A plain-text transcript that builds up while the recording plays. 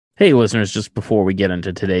Hey, listeners, just before we get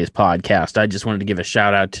into today's podcast, I just wanted to give a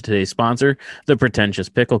shout out to today's sponsor, the Pretentious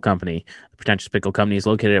Pickle Company. The Pretentious Pickle Company is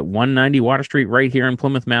located at 190 Water Street right here in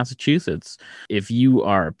Plymouth, Massachusetts. If you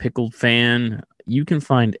are a pickled fan, you can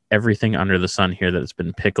find everything under the sun here that has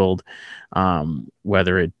been pickled,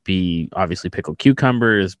 whether it be obviously pickled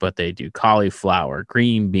cucumbers, but they do cauliflower,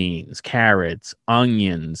 green beans, carrots,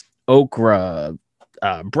 onions, okra,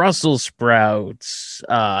 Brussels sprouts,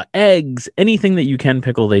 eggs, anything that you can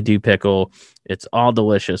pickle, they do pickle. It's all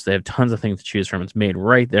delicious. They have tons of things to choose from. It's made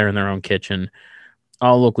right there in their own kitchen,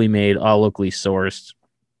 all locally made, all locally sourced.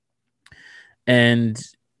 And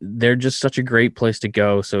they're just such a great place to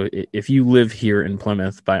go. So if you live here in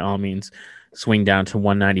Plymouth, by all means, swing down to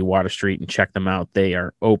 190 Water Street and check them out. They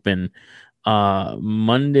are open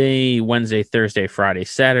Monday, Wednesday, Thursday, Friday,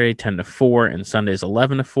 Saturday, 10 to 4, and Sundays,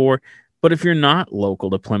 11 to 4. But if you're not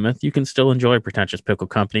local to Plymouth, you can still enjoy Pretentious Pickle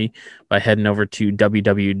Company by heading over to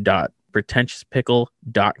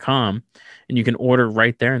www.pretentiouspickle.com, and you can order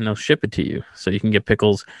right there and they'll ship it to you. So you can get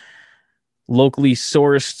pickles locally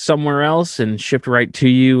sourced somewhere else and shipped right to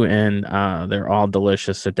you, and they're all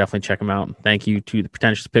delicious. So definitely check them out. Thank you to the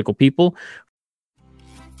Pretentious Pickle people.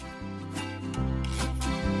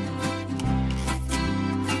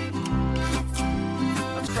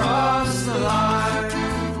 Across the line,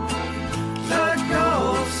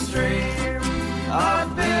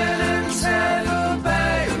 I've been in Tampa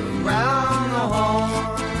Bay, around the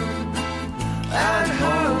horn, and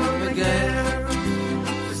home again,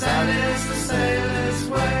 'cause that is the sailor's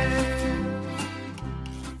way.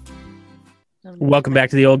 Welcome back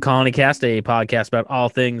to the Old Colony Cast, a podcast about all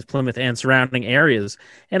things Plymouth and surrounding areas.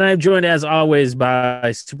 And I'm joined, as always,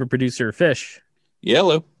 by super producer Fish.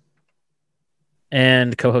 Hello.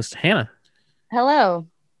 And co-host Hanna. Hello.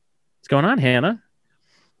 What's going on, Hanna?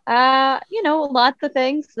 Lots of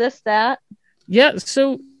things, this, that. Yeah,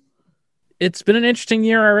 so it's been an interesting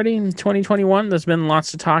year already in 2021. There's been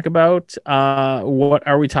lots to talk about. What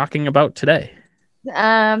are we talking about today?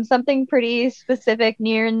 Something pretty specific,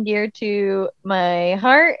 near and dear to my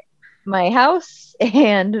heart, my house,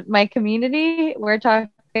 and my community. We're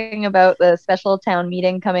talking about the special town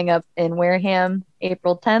meeting coming up in Wareham,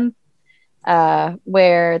 April 10th,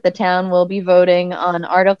 where the town will be voting on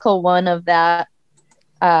Article 1 of that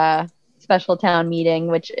special town meeting,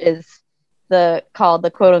 which is called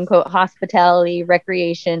the quote unquote Hospitality,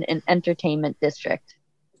 Recreation, and Entertainment District.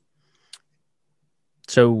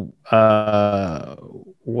 So,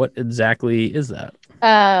 what exactly is that?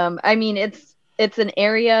 It's an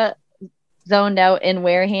area zoned out in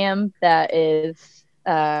Wareham that is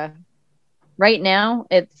right now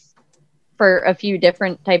it's for a few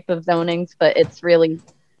different type of zonings, but it's really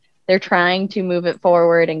they're trying to move it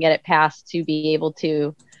forward and get it passed to be able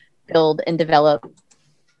to build and develop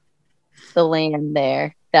the land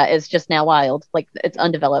there that is just now wild. Like, it's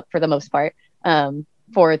undeveloped for the most part,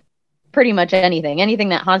 for pretty much anything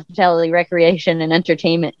that hospitality, recreation, and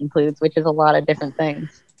entertainment includes, which is a lot of different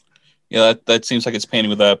things. Yeah, that seems like it's painted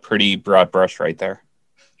with a pretty broad brush right there.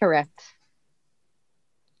 Correct.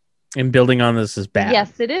 And building on this is bad.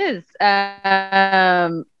 Yes, it is.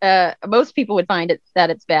 Most people would find that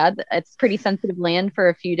it's bad. It's pretty sensitive land for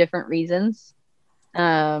a few different reasons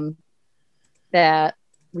that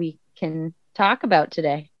we can talk about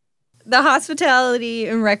today. The hospitality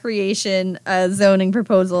and recreation zoning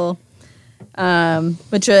proposal,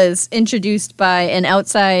 which was introduced by an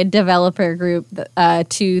outside developer group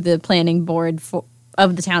to the planning board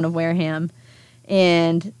of the town of Wareham.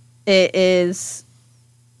 And it is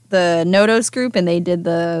the Nodos group, and they did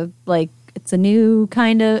it's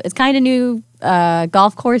kind of new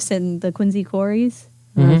golf course in the Quincy Quarries.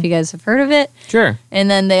 I don't know if you guys have heard of it. Sure.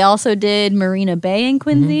 And then they also did Marina Bay in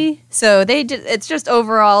Quincy. So it's just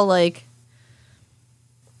overall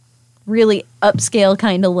really upscale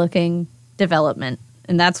kind of looking development.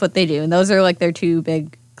 And that's what they do. And those are their two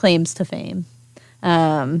big claims to fame.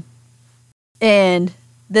 And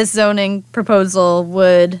this zoning proposal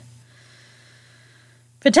would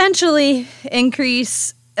potentially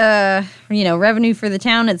increase revenue for the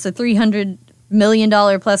town. It's a $300 million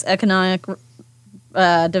plus economic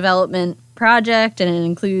development project, and it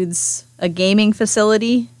includes a gaming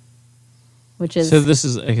facility, which is... So this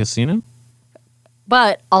is a casino?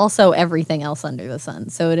 But also everything else under the sun.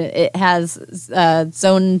 So it has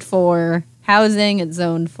zoned for housing, it's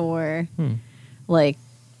zoned for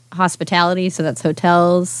hospitality, so that's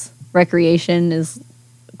hotels. Recreation is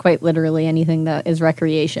quite literally anything that is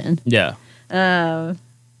recreation. Yeah. And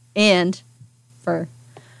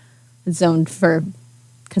zoned for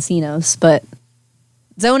casinos, but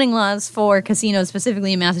zoning laws for casinos,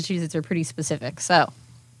 specifically in Massachusetts, are pretty specific. So,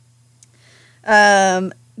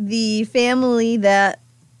 the family that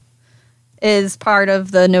is part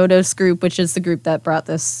of the Nodos group, which is the group that brought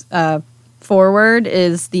this forward,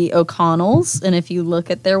 is the O'Connells. And if you look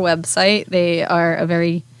at their website, they are a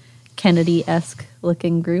very Kennedy-esque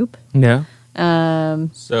looking group. Yeah.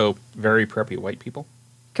 So very preppy white people.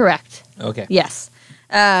 Correct. Okay. Yes.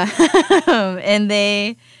 And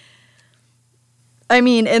they, I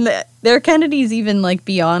mean, and their Kennedy's even like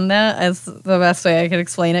beyond that, as the best way I could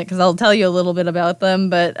explain it, because I'll tell you a little bit about them.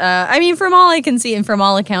 But I mean, from all I can see and from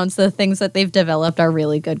all accounts, the things that they've developed are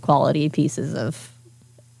really good quality pieces of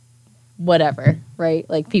whatever, right?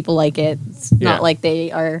 Like people like it. It's not like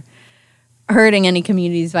they are hurting any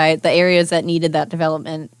communities by it. The areas that needed that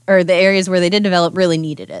development, or the areas where they did develop, really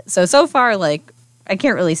needed it. So far, like, I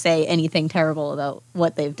can't really say anything terrible about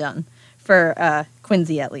what they've done for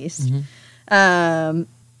Quincy, at least. Mm-hmm.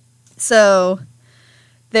 So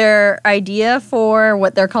their idea for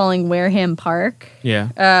what they're calling Wareham Park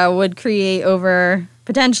would create over,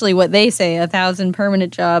 potentially what they say, 1,000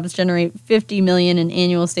 permanent jobs, generate $50 million in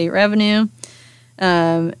annual state revenue,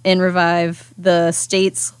 and revive the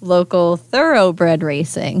state's local thoroughbred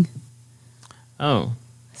racing. Oh.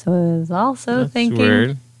 So I was also That's thinking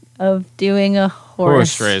weird. of doing a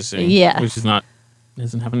horse racing. Yeah. Which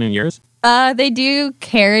isn't happening in yours? They do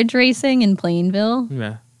carriage racing in Plainville,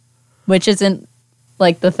 Yeah. which isn't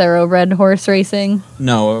like the thoroughbred horse racing.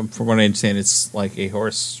 No, from what I understand, it's like a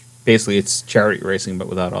horse. Basically, it's chariot racing, but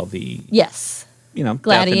without all the, Yes. Gladiators.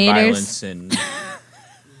 Gladiators. Death and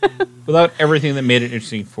violence, and without everything that made it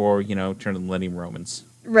interesting for, turn of the millennium Romans.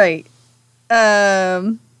 Right.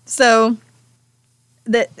 So,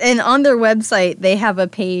 and on their website, they have a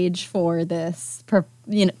page for this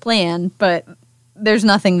plan, but there's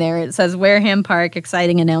nothing there. It says Wareham Park,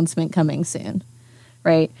 exciting announcement coming soon.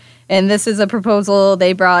 Right. And this is a proposal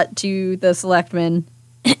they brought to the selectmen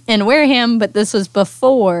in Wareham, but this was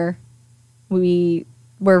before we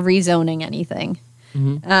were rezoning anything.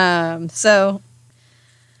 Mm-hmm. So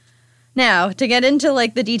now to get into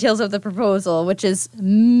like the details of the proposal, which is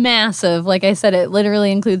massive. Like I said, it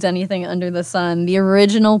literally includes anything under the sun. The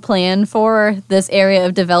original plan for this area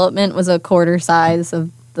of development was a quarter size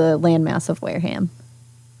of the landmass of Wareham.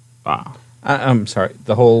 Wow. I'm sorry.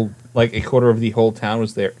 The whole, like a quarter of the whole town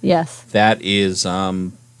was there. Yes. That is,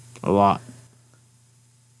 A lot.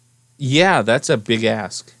 yeah, that's a big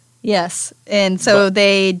ask. Yes. And so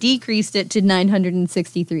they decreased it to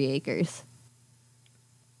 963 acres.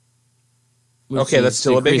 Which Okay, is that's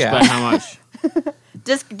still a big decreased by ask. how much?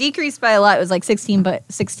 Just decreased by a lot. It was like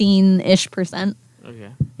 16-ish%.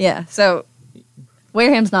 Okay. Yeah. So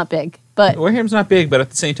Wareham's not big, but Wareham's not big, but at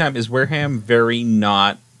the same time, is Wareham very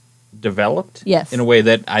not developed? Yes. In a way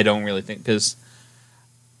that I don't really think, because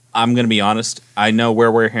I'm going to be honest, I know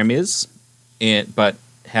where Wareham is, but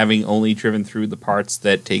having only driven through the parts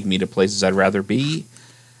that take me to places I'd rather be,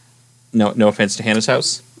 no offense to Hannah's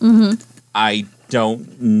house, I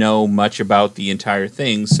don't know much about the entire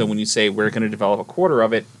thing. So when you say we're going to develop a quarter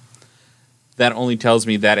of it, that only tells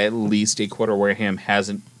me that at least a quarter of Wareham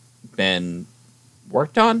hasn't been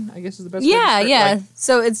worked on, I guess is the best way to describe it. Yeah. Like,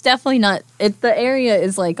 So it's definitely not. The area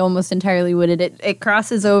is like almost entirely wooded. It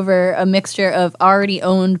crosses over a mixture of already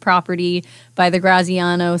owned property by the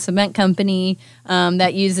Graziano Cement Company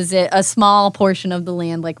that uses it, a small portion of the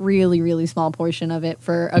land, like really, really small portion of it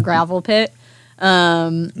for a gravel pit.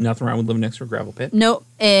 nothing wrong with living next to a gravel pit. Nope.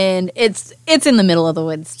 And it's in the middle of the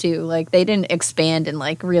woods too. Like they didn't expand and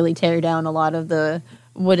like really tear down a lot of the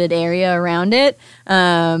wooded area around it.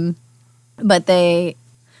 But they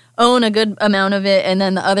own a good amount of it, and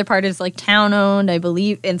then the other part is like town owned, I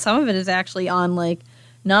believe, and some of it is actually on like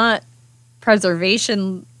not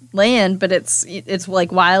preservation land, but it's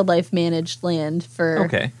like wildlife managed land for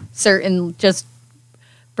certain just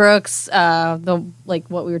brooks, the like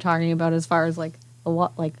what we were talking about as far as like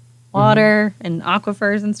water and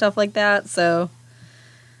aquifers and stuff like that. So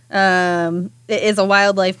it is a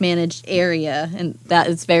wildlife managed area, and that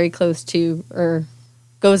is very close to or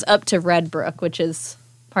goes up to Red Brook, which is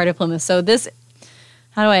part of Plymouth. So this,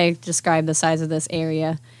 how do I describe the size of this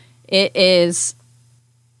area? It is,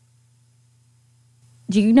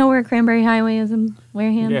 do you know where Cranberry Highway is in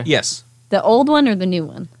Wareham? Yeah. Yes. The old one or the new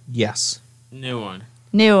one? Yes. New one.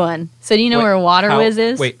 New one. So do you know Wait, where Waterwiz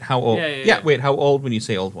is? Wait, how old? Yeah. Wait, how old when you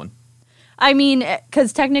say old one? I mean,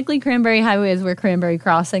 because technically Cranberry Highway is where Cranberry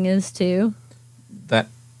Crossing is too. That,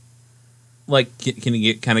 like, can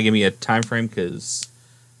you kind of give me a time frame? Because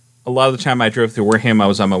a lot of the time I drove through Wareham, I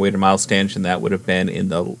was on my way to Miles Standish, and that would have been in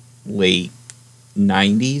the late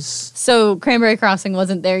 90s. So Cranberry Crossing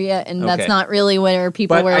wasn't there yet, and that's Okay. not really where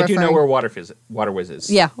people But were I referring. do know where Waterwiz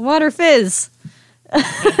is. Yeah, Water Fizz.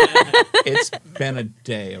 It's been a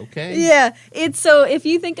day, okay? Yeah, it's so if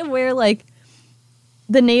you think of where like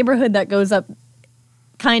the neighborhood that goes up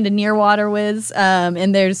kind of near Waterwiz,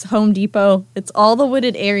 and there's Home Depot. It's all the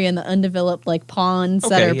wooded area and the undeveloped like ponds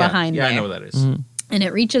that are behind there. Yeah, I know what that is. And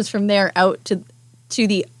it reaches from there out to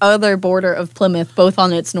the other border of Plymouth, both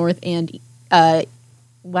on its north and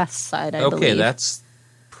west side, I believe. Okay, that's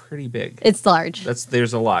pretty big. It's large.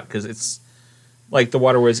 There's a lot because it's like the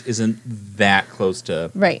Waterways isn't that close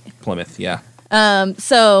to Right. Plymouth. Yeah.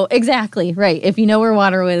 So exactly right. If you know where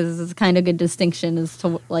Waterwiz is, it's kind of good distinction as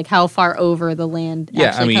to like how far over the land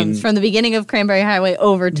actually comes from the beginning of Cranberry Highway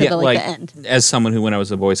over to the end. As someone who, when I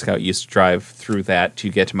was a Boy Scout, used to drive through that to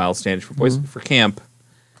get to Miles Standish for camp.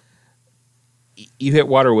 You hit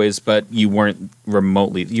Waterways, but you weren't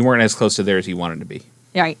as close to there as you wanted to be.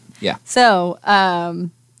 Right. Yeah. So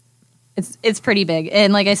it's pretty big,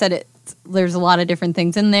 and like I said, there's a lot of different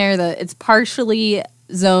things in there. It's partially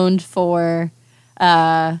zoned for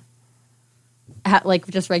like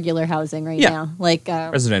just regular housing right now, like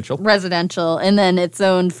residential, and then it's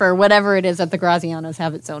zoned for whatever it is that the Grazianos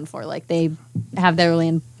have it zoned for. Like they have their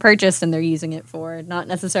land purchased and they're using it for not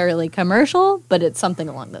necessarily commercial, but it's something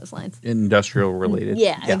along those lines. Industrial related.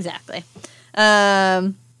 Yeah. Exactly.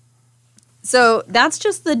 So that's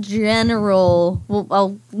just the general. Well,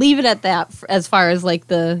 I'll leave it at that as far as like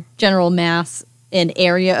the general mass and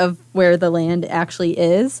area of where the land actually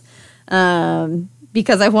is,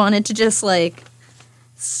 because I wanted to just like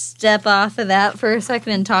step off of that for a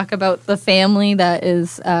second and talk about the family that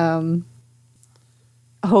is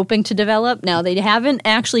hoping to develop. Now, they haven't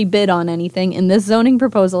actually bid on anything, and this zoning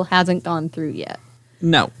proposal hasn't gone through yet.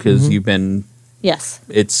 No, because you've been. Yes.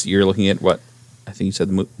 You're looking at what I think you said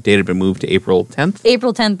the date had been moved to April 10th.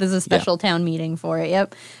 April 10th is a special town meeting for it.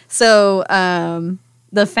 Yep. So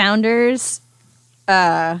the founders,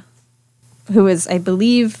 who is, I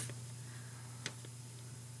believe,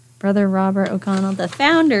 Brother Robert O'Connell. The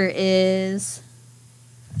founder is.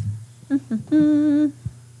 Is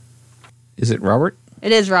it Robert?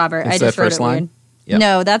 It is Robert. It's I just that wrote first it line? weird. Yep.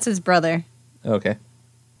 No, that's his brother. Okay.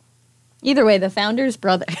 Either way, the founder's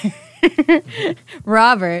brother,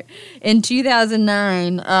 Robert, in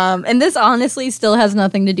 2009. And this honestly still has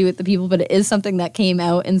nothing to do with the people, but it is something that came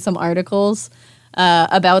out in some articles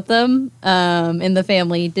about them. And the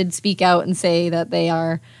family did speak out and say that they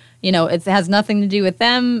are, it has nothing to do with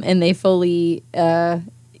them, and they fully,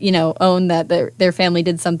 own that their family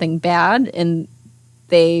did something bad, and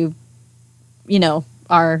they,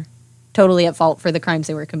 are totally at fault for the crimes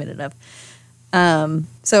they were committed of.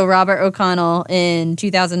 So Robert O'Connell in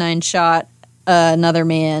 2009 shot another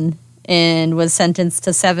man and was sentenced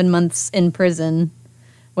to 7 months in prison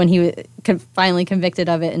when he was finally convicted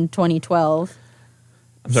of it in 2012.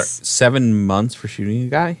 I'm sorry, 7 months for shooting a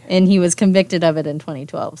guy? And he was convicted of it in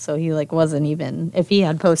 2012. So he wasn't even, if he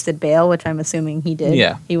had posted bail, which I'm assuming he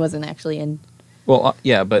did, he wasn't actually in. Well,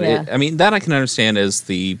 that I can understand as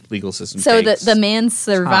the legal system. So the man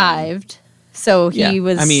survived. Time. So he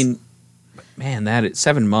was. I mean, man,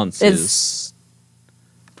 7 months is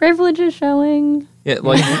privilege is showing. Yeah,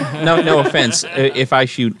 like no offense. If I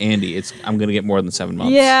shoot Andy, I'm going to get more than 7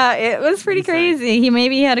 months. Yeah, it was pretty crazy.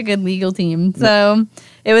 He had a good legal team. So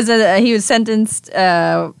it was he was sentenced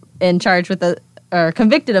and charged with or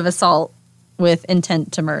convicted of assault with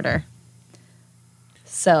intent to murder.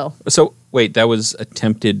 So wait, that was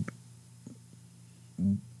attempted.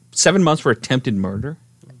 7 months for attempted murder?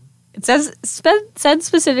 It said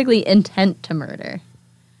specifically intent to murder.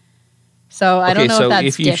 So I don't know if that's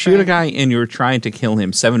if you different. shoot a guy and you're trying to kill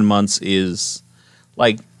him, 7 months is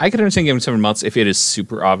like, I could understand giving him 7 months if it is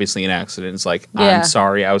super obviously an accident. It's like, I'm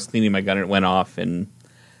sorry, I was cleaning my gun and it went off and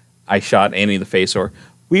I shot Andy in the face, or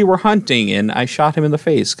we were hunting and I shot him in the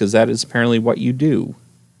face, because that is apparently what you do.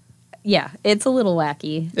 Yeah, it's a little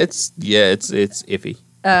wacky. It's iffy.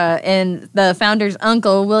 And the founder's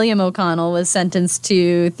uncle, William O'Connell, was sentenced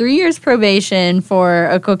to 3 years probation for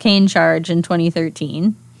a cocaine charge in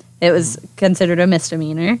 2013. It was considered a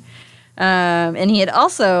misdemeanor. And he had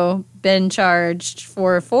also been charged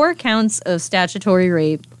for 4 counts of statutory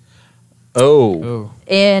rape.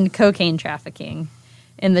 And cocaine trafficking.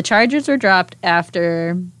 And the charges were dropped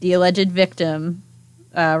after the alleged victim,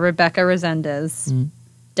 Rebecca Resendez,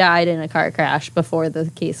 died in a car crash before the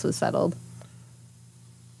case was settled.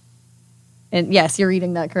 And yes, you're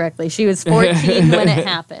reading that correctly. She was 14 when it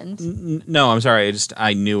happened. No, I'm sorry.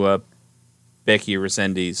 I knew a Becky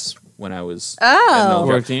Resendez when I was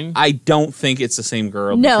 14. I don't think it's the same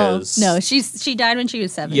girl. No, she died when she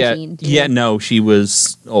was 17. No, she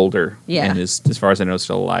was older. Yeah, and is, as far as I know,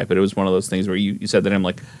 still alive. But it was one of those things where you said that, I'm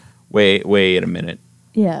like, wait a minute.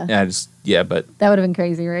 Yeah. But That would have been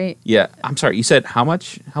crazy, right? yeah. I'm sorry. You said how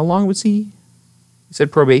much? How long was he? You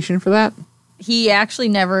said probation for that? He actually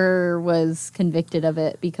never was convicted of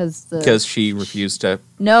it because she refused to.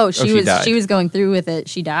 No, she died. she was going through with it.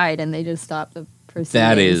 She died, and they just stopped the proceedings.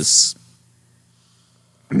 That is,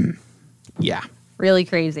 yeah. Really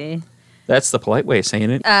crazy. That's the polite way of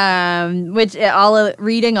saying it. Which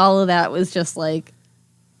reading all of that was just like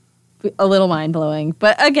a little mind blowing.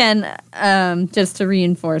 But again, just to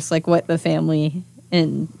reinforce like what the family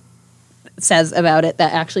says about it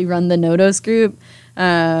that actually run the Nodos group.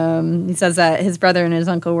 He says that his brother and his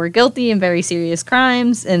uncle were guilty in very serious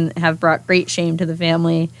crimes and have brought great shame to the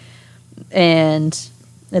family. And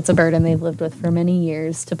it's a burden they've lived with for many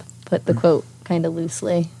years, to put the quote kind of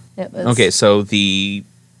loosely. It was, okay, so the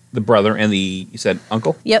brother and you said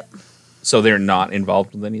uncle? Yep. So they're not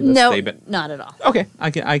involved with any of this? No, not at all. Okay,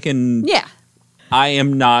 I can. Yeah. I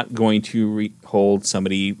am not going to hold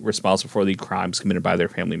somebody responsible for the crimes committed by their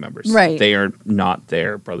family members. Right. They are not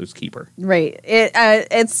their brother's keeper. Right. It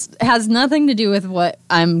has nothing to do with what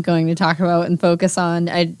I'm going to talk about and focus on.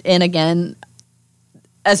 And again,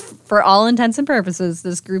 as for all intents and purposes,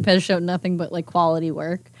 this group has shown nothing but like quality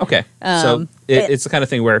work. Okay. So it's the kind of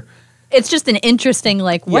thing where it's just an interesting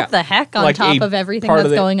what the heck on like top of everything that's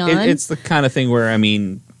going on. It's the kind of thing where, I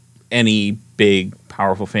mean, any big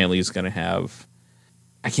powerful family is going to have.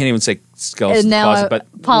 I can't even say skeleton closet, but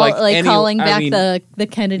calling back the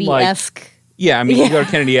Kennedy-esque. Yeah, I mean, you go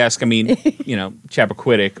to Kennedy-esque. I mean,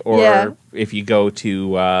 Chappaquiddick, or if you go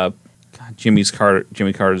to Jimmy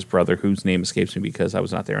Carter's brother, whose name escapes me because I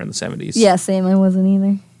was not there in the 70s. Yeah, same. I wasn't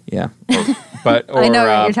either. Yeah, or I know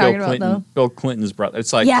what you're talking Bill Clinton, about, though. Bill Clinton's brother.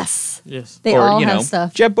 It's like yes, they or, all have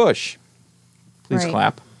stuff. Jeb Bush. Please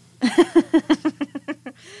clap.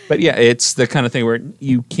 But yeah, it's the kind of thing where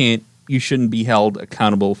you shouldn't be held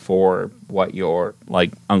accountable for what your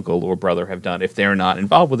uncle or brother have done if they're not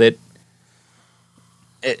involved with it.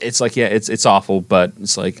 It's like, yeah, it's awful, but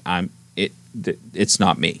it's like it's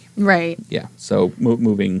not me. Right. Yeah. So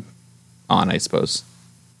moving on, I suppose.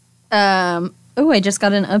 I just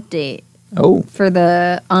got an update. Oh. For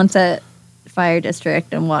the Onset Fire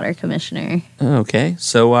District and Water Commissioner. Okay.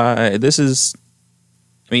 So this is,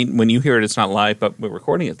 I mean, when you hear it, it's not live, but we're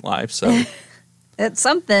recording it live, so. It's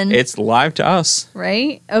something. It's live to us.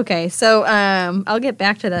 Right? Okay. So I'll get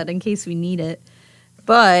back to that in case we need it.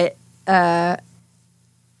 But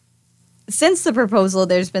since the proposal,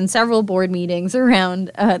 there's been several board meetings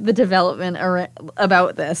around the development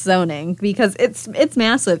about this zoning because it's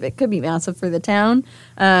massive. It could be massive for the town.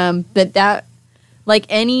 But that, like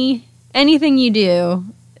anything you do,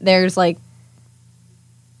 there's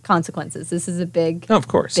consequences. This is a big. No, of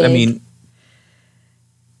course. Big, I mean,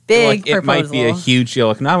 big it proposal. might be a huge deal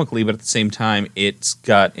economically, but at the same time, it's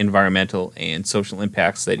got environmental and social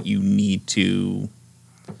impacts that you need to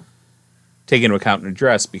take into account and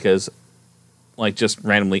address because, just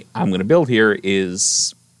randomly, I'm going to build here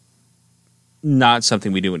is not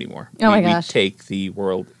something we do anymore. Oh my gosh. We take the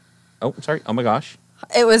world. Oh, sorry. Oh my gosh.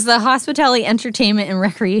 It was the hospitality, entertainment, and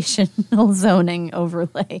recreational zoning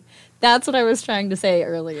overlay. That's what I was trying to say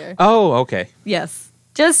earlier. Oh, okay. Yes.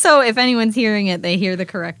 Just so if anyone's hearing it, they hear the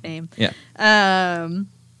correct name. Yeah.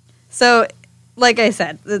 So, like I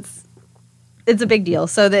said, it's a big deal.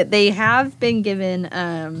 So that they have been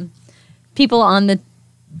given people on the.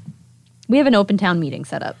 We have an open town meeting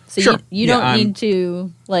set up, so sure. you don't need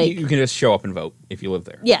to You can just show up and vote if you live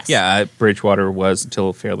there. Yes. Yeah. Bridgewater was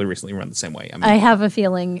until fairly recently run the same way. I have a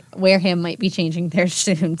feeling Wareham might be changing theirs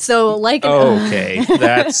soon. So okay,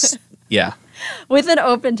 that's yeah. With an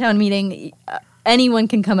open town meeting. Anyone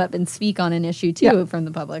can come up and speak on an issue too from the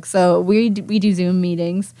public. So we do Zoom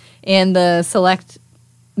meetings, and the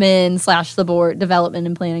selectmen / the board, development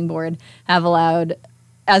and planning board, have allowed,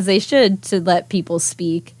 as they should, to let people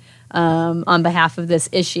speak on behalf of this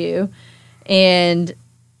issue. And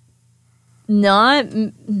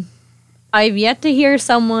I've yet to hear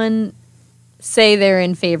someone say they're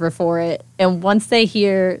in favor for it. And once they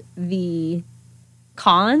hear the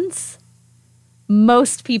cons,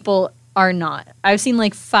 most people are not. I've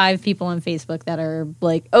seen 5 people on Facebook that are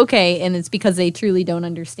okay, and it's because they truly don't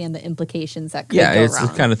understand the implications that could go it's wrong.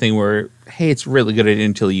 the kind of thing where, hey, it's really good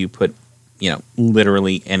until you put,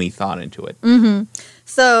 literally any thought into it. Mm-hmm.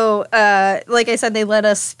 So, like I said, they let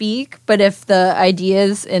us speak, but if the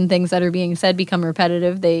ideas and things that are being said become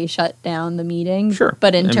repetitive, they shut down the meeting. Sure.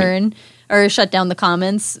 But or shut down the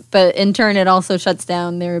comments, but in turn, it also shuts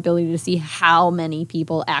down their ability to see how many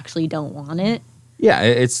people actually don't want it. Yeah,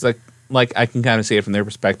 it's I can kind of see it from their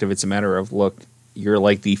perspective. It's a matter of, look, you're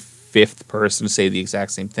the 5th person to say the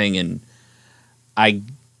exact same thing, and I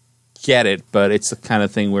get it, but it's the kind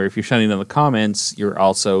of thing where if you're shutting down the comments, you're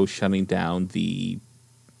also shutting down the.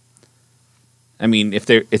 I mean, it's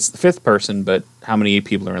the fifth person, but how many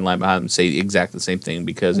people are in line behind them say exactly the same thing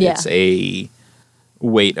because it's a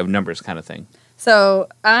weight of numbers kind of thing. So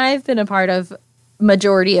I've been a part of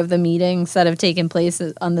majority of the meetings that have taken place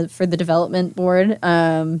for the development board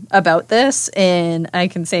about this, and I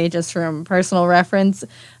can say just from personal reference,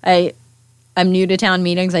 I'm new to town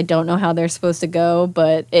meetings. I don't know how they're supposed to go,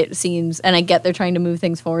 but it seems, and I get they're trying to move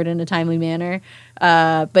things forward in a timely manner,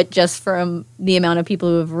 but just from the amount of people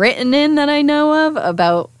who have written in that I know of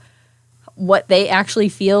about what they actually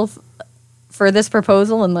feel for this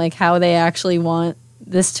proposal and like how they actually want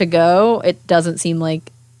this to go, it doesn't seem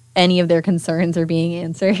like any of their concerns are being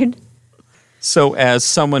answered. So as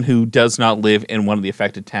someone who does not live in one of the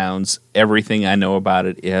affected towns, everything I know about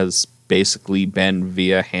it has basically been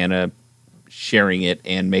via Hanna sharing it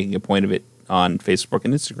and making a point of it on Facebook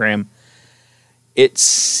and Instagram. It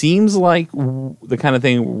seems like the kind of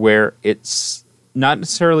thing where it's not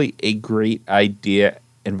necessarily a great idea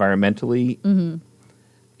environmentally. Mm-hmm.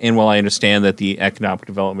 And while I understand that the economic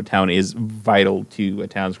development of town is vital to a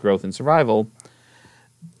town's growth and survival,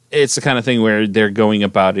 it's the kind of thing where they're going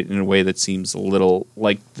about it in a way that seems a little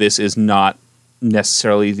like this is not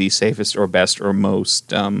necessarily the safest or best or most.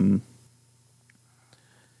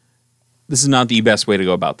 This is not the best way to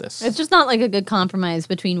go about this. It's just not like a good compromise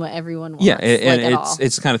between what everyone wants. Yeah, and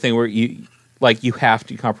it's the kind of thing where you have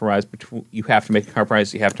to compromise between. You have to make a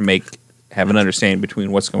compromise. You have to have an understanding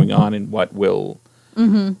between what's going on and what will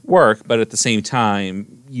work. But at the same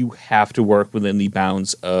time, you have to work within the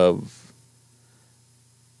bounds of.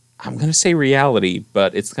 I'm going to say reality,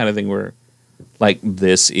 but it's the kind of thing where, like,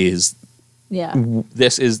 this is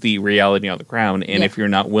the reality on the ground, and if you're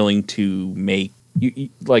not willing to make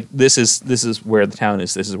like this is where the town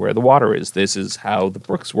is, this is where the water is, this is how the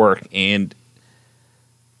brooks work, and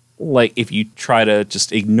like if you try to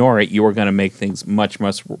just ignore it, you are going to make things much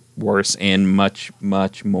worse and much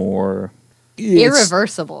more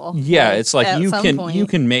irreversible. Yeah, it's like you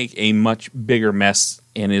can make a much bigger mess,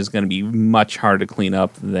 and it is going to be much harder to clean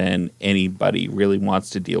up than anybody really wants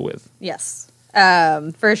to deal with. Yes.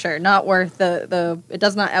 For sure. Not worth it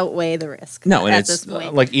does not outweigh the risk. No, and it's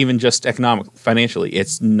like even just financially,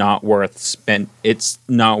 it's not worth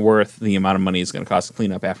the amount of money it's going to cost to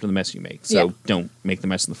clean up after the mess you make. So don't make the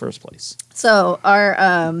mess in the first place. So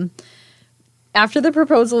our after the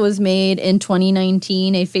proposal was made in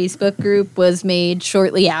 2019, a Facebook group was made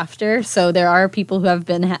shortly after. So there are people who have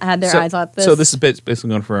had their eyes on this. So this is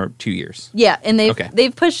basically going for 2 years. Yeah, and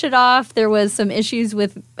they've pushed it off. There was some issues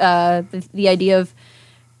with the idea of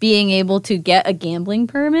being able to get a gambling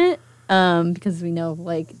permit because we know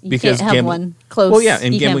you can't have one close. Well, yeah,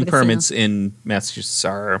 and gambling permits in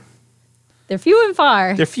Massachusetts they're few and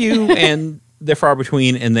far. They're few and they're far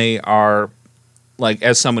between, and they are. Like,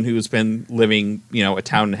 as someone who's been living, a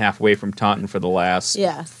town and a half away from Taunton for the last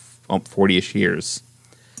 40-ish years,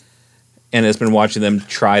 and has been watching them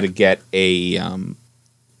try to get a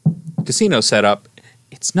casino set up,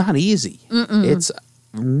 it's not easy. It's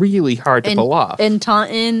really hard to pull off. And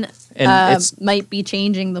Taunton might be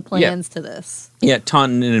changing the plans to this. Yeah,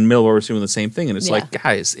 Taunton and Millwall are doing the same thing, and it's like,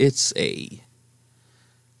 guys, it's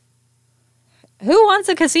who wants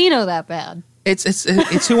a casino that bad?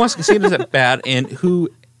 It's who wants to casino that bad, and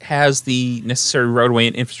who has the necessary roadway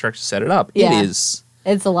and infrastructure to set it up. Yeah.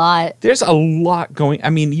 It's a lot. There's a lot going.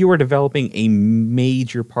 I mean, you are developing a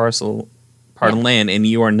major part of land, and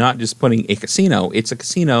you are not just putting a casino. It's a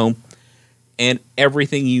casino, and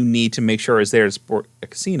everything you need to make sure is there to support a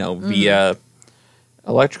casino via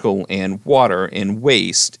electrical and water and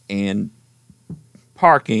waste and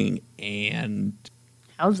parking and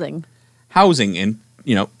housing and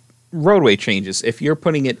roadway changes. If you're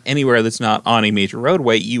putting it anywhere that's not on a major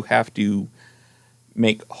roadway, you have to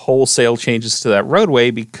make wholesale changes to that roadway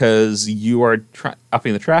because you are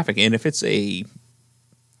upping the traffic. And if it's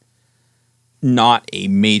not a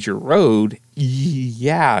major road,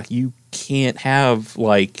 you can't have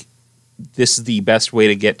this is the best way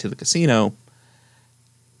to get to the casino,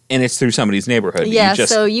 and it's through somebody's neighborhood. Yeah,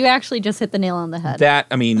 so you actually just hit the nail on the head. That,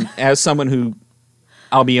 I mean, as someone who,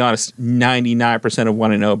 I'll be honest, 99% of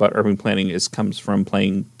what I know about urban planning comes from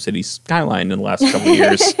playing City Skyline in the last couple of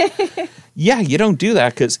years. Yeah, you don't do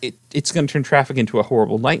that because it's going to turn traffic into a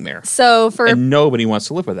horrible nightmare. And nobody wants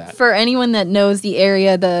to live with that. For anyone that knows the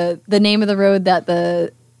area, the name of the road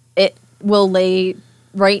that it will lay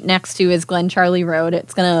right next to is Glen Charlie Road.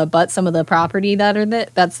 It's going to abut some of the property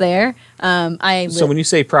that's there. So when you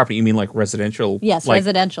say property, you mean like residential? Yes,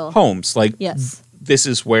 residential homes. Yes. This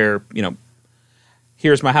is where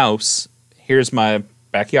here's my house, here's my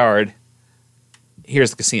backyard.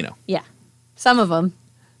 Here's the casino. Yeah. Some of them.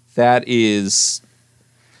 That is,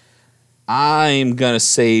 I'm going to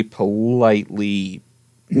say politely,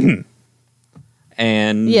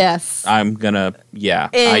 and yes. I'm going to, I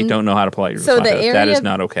And don't know how to politely so respond the to it. That is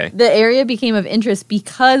not okay. The area became of interest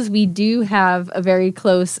because we do have a very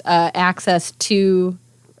close access to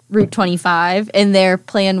Route 25, and their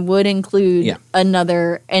plan would include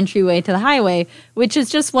another entryway to the highway, which is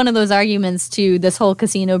just one of those arguments to this whole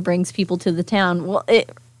casino brings people to the town. Well, it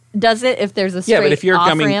does it if there's a straight but if you're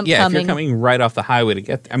off-ramp coming, if you're coming right off the highway to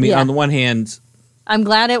get, on the one hand, I'm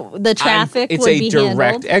glad the traffic it's would a be direct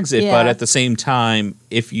handled. exit, but at the same time,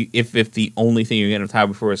 if the only thing you're getting to highway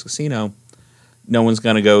before is casino, no one's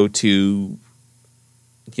going to go to.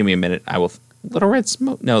 Give me a minute. I will. Little Red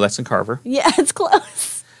Smoke. No, that's in Carver. Yeah, it's close.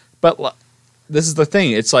 But this is the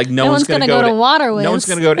thing. It's like no one's going to go to Waterways. No one's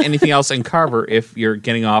going to go to anything else in Carver if you're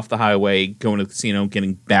getting off the highway, going to the casino,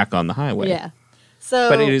 getting back on the highway. Yeah.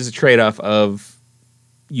 So, but it is a trade-off of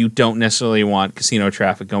you don't necessarily want casino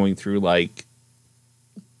traffic going through like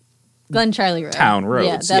Glen Charlie Road. Town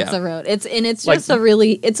roads. Yeah, that's a road. It's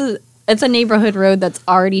just it's a neighborhood road that's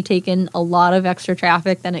already taken a lot of extra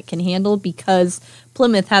traffic than it can handle because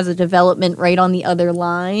Plymouth has a development right on the other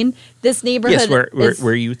line. This neighborhood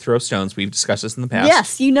where you throw stones. We've discussed this in the past.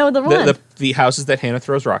 Yes, you know the one. The houses that Hanna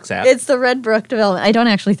throws rocks at. It's the Red Brook development. I don't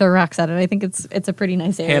actually throw rocks at it. I think it's a pretty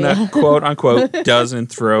nice area. Hanna, quote unquote, doesn't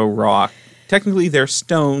throw rock. Technically, they're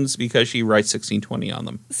stones because she writes 1620 on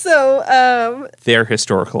them. So, they're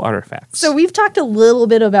historical artifacts. So we've talked a little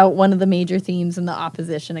bit about one of the major themes in the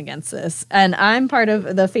opposition against this, and I'm part of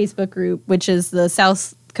the Facebook group, which is the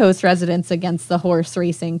South Coast Residents Against the Horse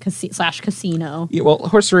Racing /Casino. Yeah, well,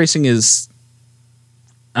 horse racing is,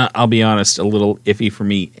 I'll be honest, a little iffy for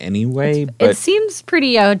me anyway. But it seems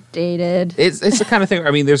pretty outdated. It's the kind of thing.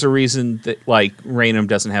 I mean, there's a reason that like Raynham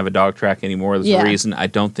doesn't have a dog track anymore. There's a reason I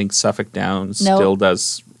don't think Suffolk Downs still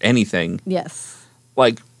does anything. Yes,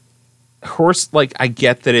 like horse. Like I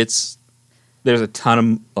get that there's a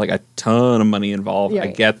ton of money involved. Right.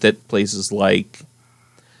 I get that places like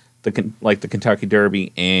the Kentucky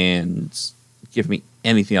Derby and give me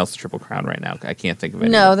anything else, the Triple Crown right now. I can't think of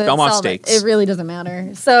any. No, Belmont Stakes. It really doesn't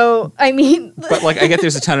matter. So, I mean... But, I get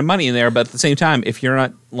there's a ton of money in there, but at the same time, if you're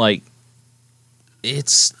not,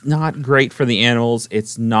 it's not great for the animals.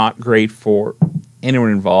 It's not great for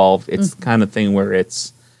anyone involved. It's the kind of thing where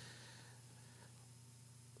it's...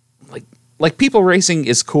 Like, people racing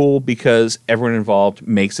is cool because everyone involved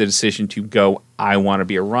makes a decision to go, I want to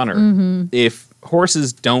be a runner. Mm-hmm. If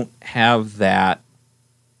horses don't have that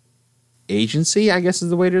agency, I guess is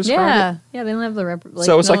the way to describe it. Yeah, they don't have the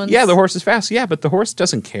so it's the horse is fast. Yeah, but the horse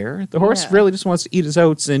doesn't care. The horse really just wants to eat his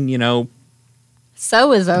oats and,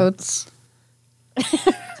 So is oats.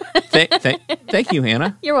 Thank you,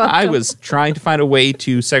 Hanna. You're welcome. I was trying to find a way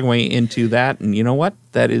to segue into that, and you know what?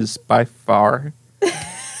 That is by far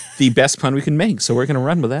the best pun we can make, so we're going to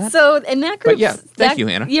run with that. So, in that group... But thank you,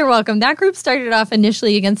 Hanna. You're welcome. That group started off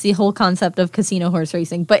initially against the whole concept of casino horse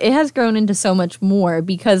racing, but it has grown into so much more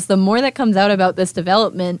because the more that comes out about this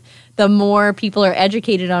development, the more people are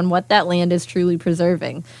educated on what that land is truly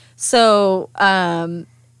preserving. So,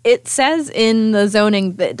 it says in the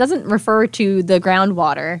zoning that it doesn't refer to the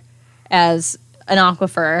groundwater as an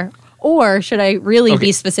aquifer, or should I really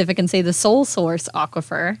be specific and say the sole source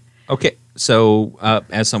aquifer? Okay, so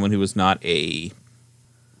as someone who is not a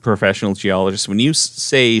professional geologist, when you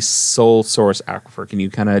say sole source aquifer, can you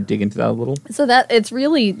kind of dig into that a little? So that it's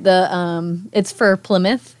really it's for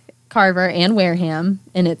Plymouth, Carver, and Wareham,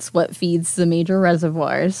 and it's what feeds the major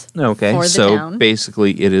reservoirs. Okay, for the so town.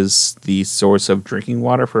 Basically it is the source of drinking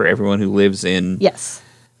water for everyone who lives in... Yes.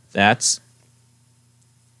 That's...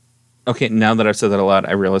 Okay, now that I've said that a lot,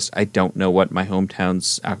 I realized I don't know what my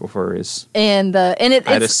hometown's aquifer is. And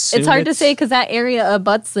it's hard to say because that area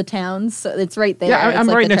abuts the town, so it's right there. Yeah, I'm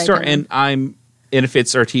like right the next door, triton. and if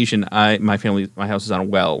it's artesian, my house is on a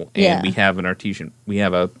well, and we have an artesian. We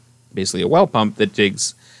have basically a well pump that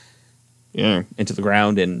digs into the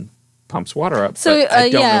ground and pumps water up. So but I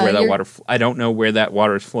don't know where that water. I don't know where that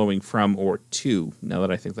water is flowing from or to. Now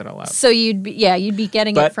that I think that out loud. So you'd be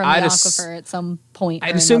getting it from the aquifer at some point.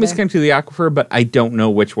 I'd assume it's connected to the aquifer, but I don't know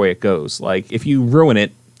which way it goes. Like if you ruin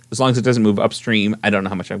it, as long as it doesn't move upstream, I don't know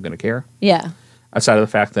how much I'm going to care. Yeah. Aside of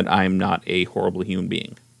the fact that I'm not a horrible human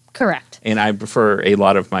being. Correct. And I prefer a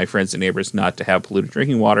lot of my friends and neighbors not to have polluted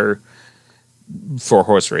drinking water for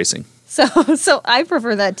horse racing. So I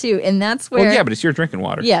prefer that too, and that's where... Well, yeah, but it's your drinking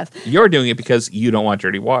water. Yes. You're doing it because you don't want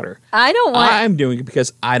dirty water. I'm doing it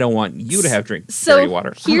because I don't want you to have dirty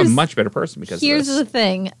water. I'm a much better person because of this. Here's the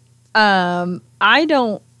thing. I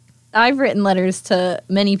don't I've written letters to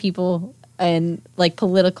many people and like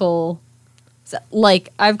political, like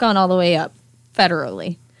I've gone all the way up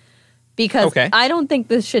federally because I don't think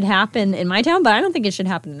this should happen in my town, but I don't think it should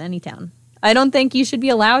happen in any town. I don't think you should be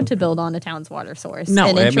allowed to build on a town's water source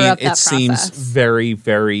and interrupt that process. Seems very,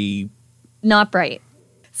 very not bright.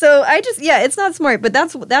 So it's not smart, but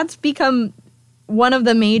that's become one of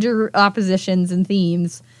the major oppositions and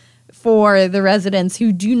themes for the residents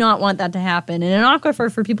who do not want that to happen. And an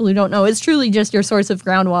aquifer, for people who don't know, is truly just your source of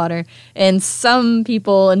groundwater. And some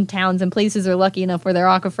people in towns and places are lucky enough where their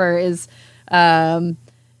aquifer is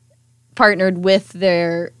partnered with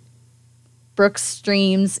their brooks,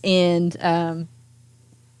 streams, and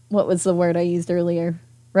what was the word I used earlier?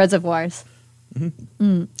 Reservoirs.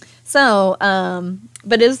 Mm-hmm. So,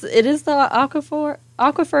 but it is the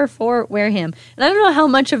aquifer for Wareham. And I don't know how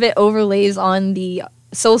much of it overlays on the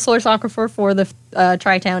sole source aquifer for the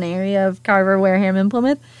tri-town area of Carver, Wareham, and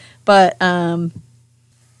Plymouth. But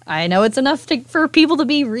I know it's enough for people to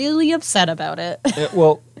be really upset about it.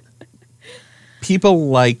 Well, people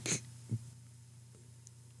like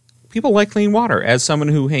clean water. As someone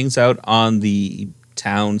who hangs out on the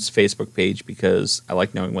town's Facebook page because I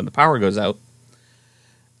like knowing when the power goes out,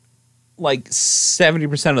 like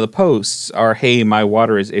 70% of the posts are, "Hey, my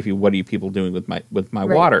water is iffy. What are you people doing with my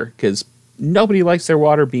Right. water?" Because nobody likes their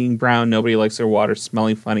water being brown. Nobody likes their water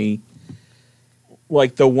smelling funny.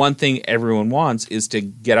 Like, the one thing everyone wants is to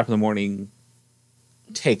get up in the morning,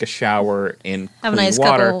 take a shower, and Have a clean nice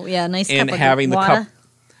water. nice and cup having of the water. cup.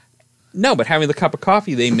 No, but having the cup of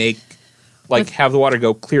coffee they make, like, have the water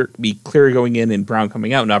be clear going in and brown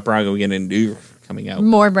coming out, not brown going in and coming out.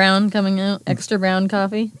 More brown coming out, extra brown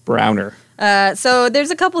coffee. Browner. So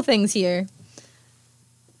there's a couple things here.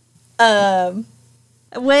 When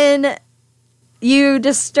you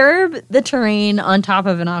disturb the terrain on top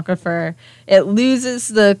of an aquifer, it loses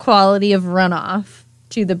the quality of runoff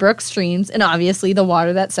to the brook streams and obviously the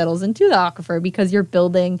water that settles into the aquifer because you're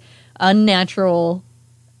building unnatural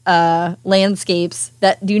landscapes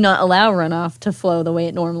that do not allow runoff to flow the way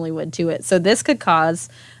it normally would to it. So this could cause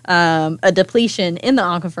a depletion in the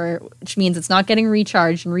aquifer, which means it's not getting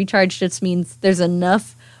recharged, and recharge just means there's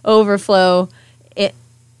enough overflow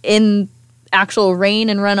in actual rain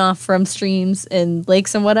and runoff from streams and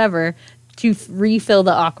lakes and whatever to refill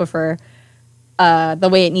the aquifer the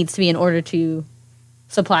way it needs to be in order to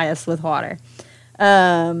supply us with water.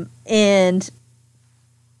 And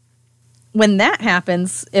when that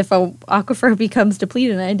happens, if a aquifer becomes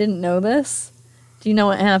depleted, and I didn't know this, do you know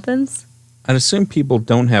what happens? I'd assume people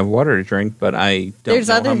don't have water to drink, but I don't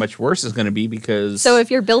know how much worse it's going to be because... So if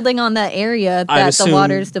you're building on that area that the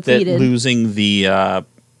water is depleted... that losing the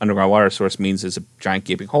underground water source means there's a giant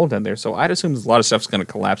gaping hole down there. So I'd assume a lot of stuff's going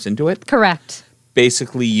to collapse into it. Correct.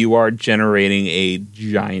 Basically, you are generating a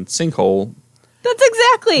giant sinkhole. That's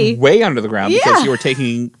exactly. Way under the ground because you were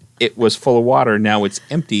taking... It was full of water, now it's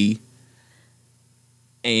empty.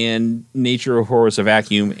 And nature abhors a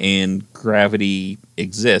vacuum and gravity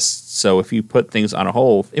exists. So if you put things on a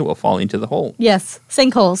hole, it will fall into the hole. Yes,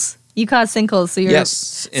 sinkholes. You cause sinkholes. So you're,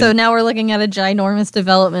 yes. So now we're looking at a ginormous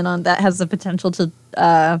development on that has the potential to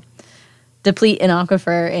deplete an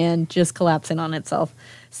aquifer and just collapse in on itself.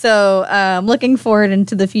 So looking forward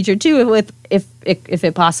into the future too, with if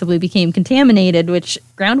it possibly became contaminated, which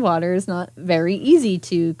groundwater is not very easy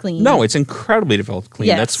to clean. No, it's incredibly difficult to clean.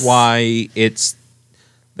 Yes.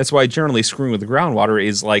 That's why generally screwing with the groundwater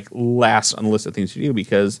is like last on the list of things to do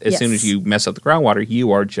because as soon as you mess up the groundwater,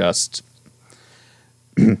 you are just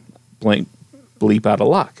bleep out of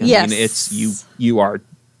luck. I mean, it's you are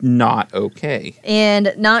not okay.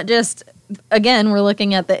 And not just, again, we're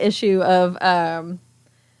looking at the issue of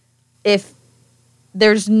if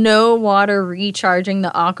there's no water recharging the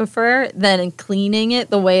aquifer, then cleaning it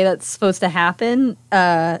the way that's supposed to happen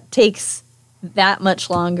takes that much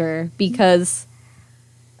longer because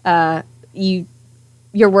you're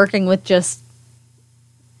working with just,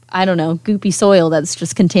 I don't know, goopy soil that's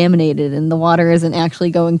just contaminated and the water isn't actually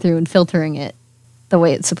going through and filtering it the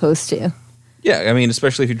way it's supposed to. Yeah, I mean,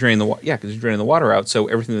 especially if you drain the water. Yeah, because you're draining the water out, so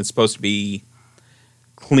everything that's supposed to be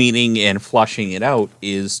cleaning and flushing it out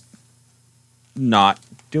is not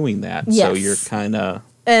doing that. Yes. So you're kind of...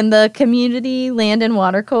 And the Community Land and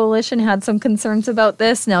Water Coalition had some concerns about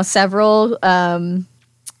this. Now, several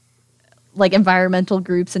environmental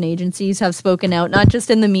groups and agencies have spoken out, not just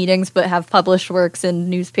in the meetings, but have published works in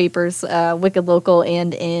newspapers, Wicked Local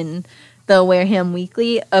and in the Wareham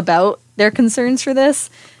Weekly about their concerns for this.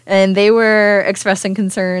 And they were expressing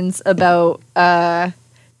concerns about how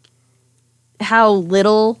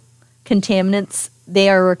little contaminants they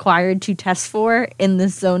are required to test for in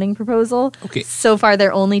this zoning proposal. Okay. So far,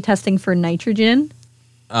 they're only testing for nitrogen,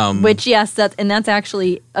 which, yes, that's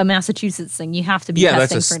actually a Massachusetts thing. You have to be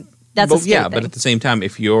testing for. That's a state thing. But at the same time,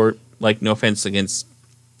 if you're like, no offense against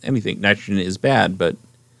anything, nitrogen is bad, but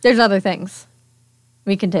there's other things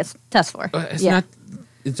we can test for.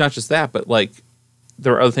 It's not just that, but like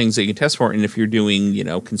there are other things that you can test for. And if you're doing,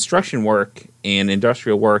 construction work and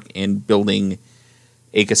industrial work and building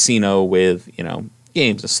a casino with,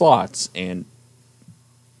 games and slots and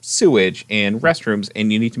sewage and restrooms,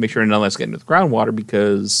 and you need to make sure none of that's getting into the groundwater,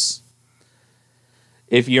 because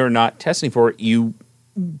if you're not testing for it, you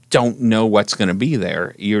don't know what's going to be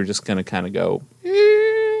there. You're just going to kind of go,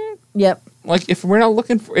 Yep. Like, if we're not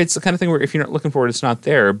looking for, it's the kind of thing where if you're not looking for it, it's not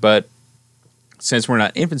there. But since we're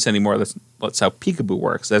not infants anymore, that's how peekaboo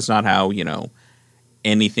works. That's not how,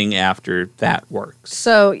 anything after that works.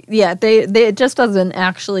 So, yeah, it just doesn't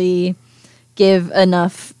actually give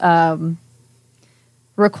enough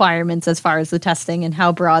requirements as far as the testing and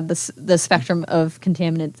how broad the spectrum of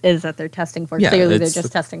contaminants is that they're testing for. Yeah, clearly, they're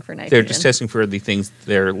just testing for nitrogen. They're just testing for the things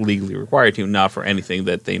they're legally required to, not for anything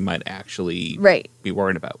that they might actually be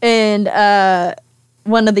worried about. And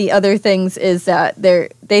one of the other things is that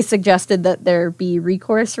they suggested that there be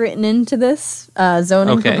recourse written into this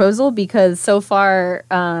zoning proposal, because so far,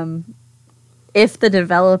 if the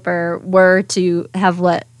developer were to have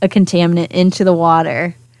let a contaminant into the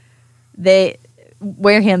water,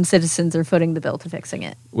 Wareham citizens are footing the bill to fixing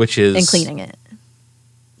it, which is and cleaning it.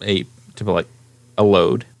 A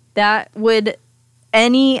load. That would,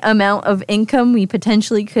 any amount of income we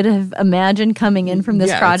potentially could have imagined coming in from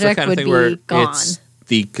this project would be gone. It's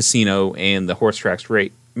the casino and the horse tracks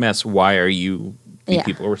rate mess. Why are you the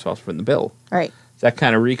people who are responsible for the bill? Right. That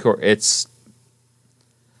kind of recourse.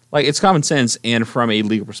 It's common sense, and from a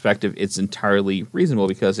legal perspective, it's entirely reasonable,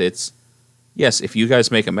 because it's, yes, if you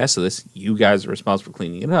guys make a mess of this, you guys are responsible for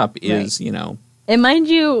cleaning it up. And mind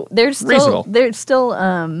you, there's still,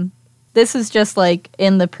 this is just like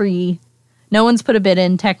in the no one's put a bid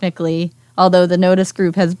in technically, although the notice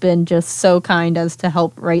group has been just so kind as to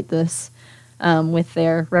help write this with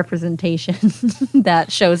their representation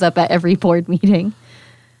that shows up at every board meeting.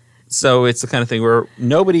 So it's the kind of thing where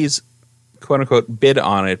nobody's quote unquote bid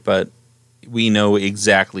on it, but we know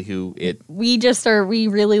exactly who it. We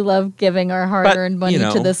really love giving our hard-earned money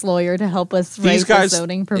to this lawyer to help us write the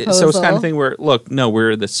zoning proposal. So it's the kind of thing where, look, no,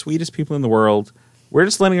 we're the sweetest people in the world. We're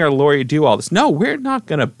just letting our lawyer do all this. No, we're not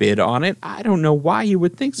going to bid on it. I don't know why you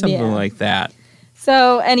would think something like that.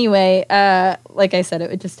 So anyway, like I said,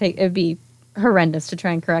 it'd be horrendous to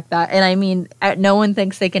try and correct that. And I mean, no one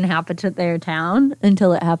thinks they can happen to their town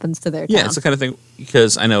until it happens to their town. Yeah, it's the kind of thing,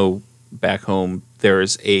 because I know back home there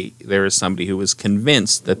is somebody who was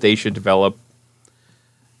convinced that they should develop.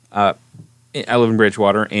 I live in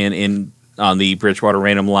Bridgewater, and on the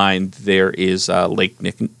Bridgewater-Raynham line there is Lake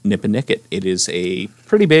Nipponicket. It is a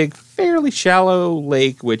pretty big, fairly shallow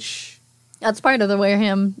lake, which that's part of the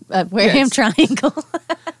Wareham Triangle,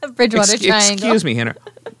 Bridgewater Triangle. Excuse me, Hannah.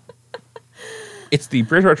 It's the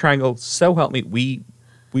Bridgewater Triangle. So help me,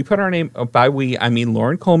 we put our name, by we I mean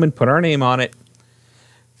Lauren Coleman, put our name on it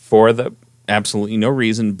for the absolutely no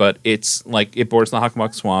reason, but it's like it borders the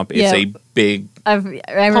Hockomock Swamp. It's a big I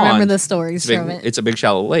remember the stories from it. It's a big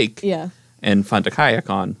shallow lake. Yeah. And fun to kayak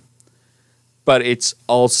on. But it's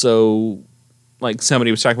also like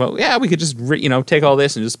somebody was talking about, we could just take all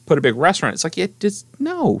this and just put a big restaurant. It's like, just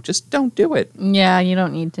don't do it. Yeah, you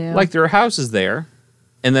don't need to. Like, there are houses there,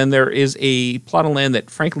 and then there is a plot of land that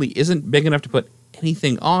frankly isn't big enough to put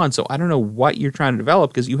anything on. So I don't know what you're trying to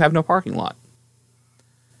develop, because you have no parking lot.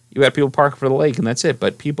 You have people park for the lake, and that's it.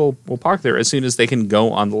 But people will park there as soon as they can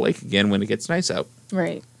go on the lake again when it gets nice out.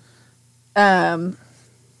 Right.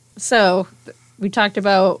 So we talked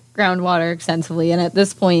about groundwater extensively, and at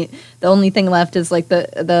this point, the only thing left is like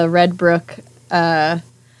the Red Brook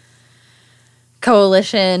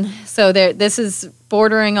Coalition. So this is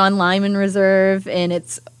bordering on Lyman Reserve, and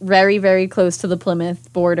it's very, very close to the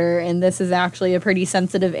Plymouth border. And this is actually a pretty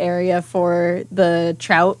sensitive area for the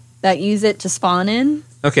trout that use it to spawn in.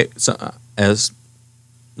 Okay, so as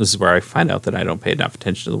this is where I find out that I don't pay enough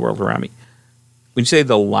attention to the world around me. When you say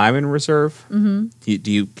the Lyman Reserve, can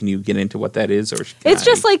you get into what that is, or it's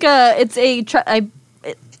just like it's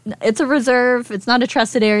a reserve. It's not a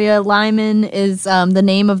trusted area. Lyman is the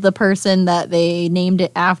name of the person that they named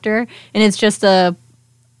it after, and it's just a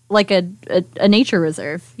nature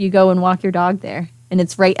reserve. You go and walk your dog there, and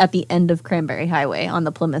it's right at the end of Cranberry Highway on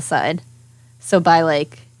the Plymouth side. So by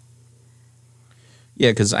like.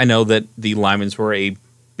 Yeah, because I know that the Lymans were a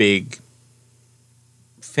big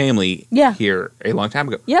family here a long time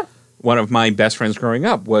ago. Yep. one of my best friends growing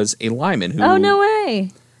up was a lineman. Who, Oh, no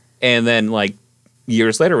way. And then, like,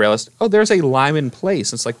 years later, realized, oh, there's a lineman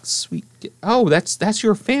place. It's like, sweet. Oh, that's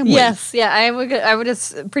your family. Yes, yeah. I would.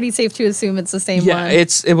 It's pretty safe to assume it's the same Yeah,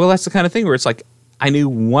 one. well, that's the kind of thing where it's like, I knew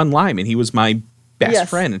one lineman. He was my best Yes.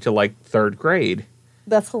 friend until, like, 3rd grade.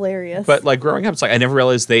 That's hilarious. But, like, growing up, it's like, I never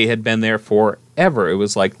realized they had been there forever. It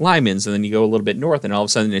was, like, Lyman's, and then you go a little bit north, and all of a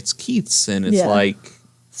sudden it's Keith's, and it's Yeah. like...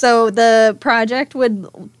 So the project would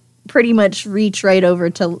pretty much reach right over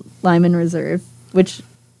to Lyman Reserve, which...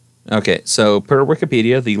 Okay, so per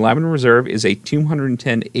Wikipedia, the Lyman Reserve is a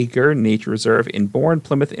 210-acre nature reserve in Bourne,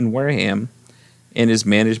 Plymouth, and Wareham, and is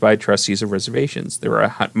managed by trustees of reservations. There are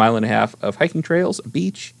a mile and a half of hiking trails, a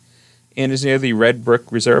beach, and is near the Red Brook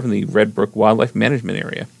Reserve and the Red Brook Wildlife Management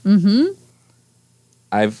Area. Mm-hmm.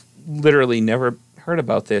 I've literally never heard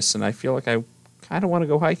about this, and I feel like I kind of want to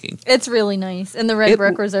go hiking. It's really nice. And the Red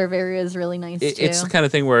Brook Reserve area is really nice, too. It's the kind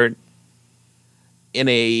of thing where in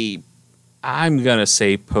a, I'm going to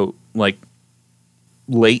say, like,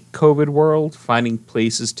 late COVID world, finding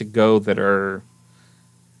places to go that are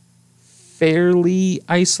fairly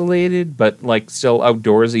isolated, but, like, still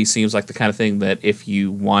outdoorsy seems like the kind of thing that if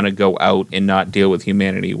you want to go out and not deal with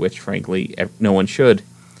humanity, which, frankly, no one should,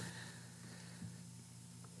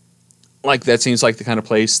 like, that seems like the kind of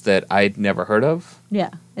place that I'd never heard of. Yeah,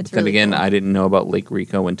 it's Then really again, cool. I didn't know about Lake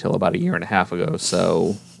Rico until about a year and a half ago,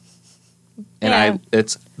 so... And Yeah.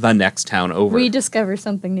 it's the next town over. We discover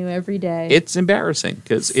something new every day. It's embarrassing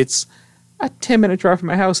because it's a 10-minute drive from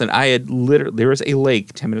my house, and I had there was a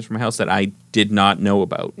lake 10 minutes from my house that I did not know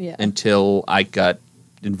about until I got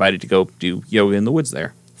invited to go do yoga in the woods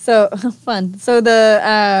there. So fun. So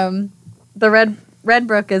the Red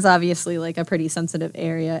Brook is obviously like a pretty sensitive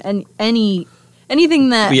area, and anything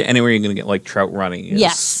that Anywhere you're going to get like trout running.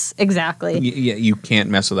 yes, exactly. Yeah, you can't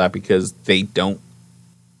mess with that because they don't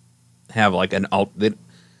have like an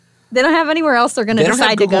They don't have anywhere else they're going to they don't have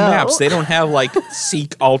decide to Google go. Maps. They don't have like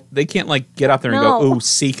they can't like get out there and No. go,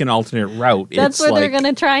 seek an alternate route. That's It's where they're like,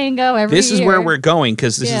 going to try and go every this year. is where we're going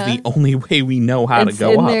because this is the only way we know how It's to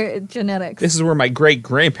go in up. their genetics. This is where my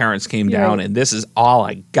great-grandparents came down, Right. and this is all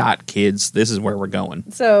I got, kids. This is where we're going.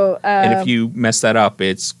 So And if you mess that up,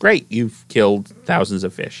 it's great. You've killed thousands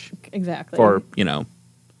of fish exactly. for,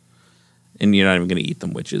 and you're not even going to eat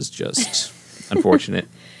them, which is just unfortunate.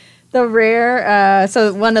 The rare,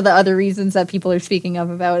 so one of the other reasons that people are speaking of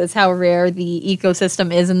about is how rare the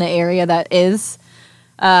ecosystem is in the area that is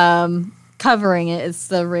covering it. It's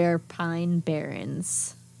the rare pine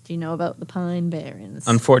barrens. Do you know about the pine barrens?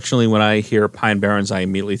 Unfortunately, when I hear Pine Barrens, I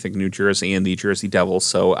immediately think New Jersey and the Jersey Devils,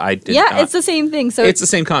 so I did not. It's the same thing. So it's the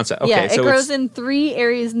same concept. Okay, yeah, it so grows in 3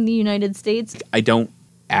 areas in the United States. I don't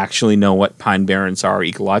actually know what Pine Barrens are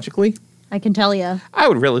ecologically. I can tell you. I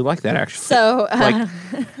would really like that, actually. So,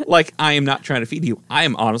 Like, I am not trying to feed you. I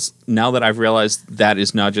am honest. Now that I've realized that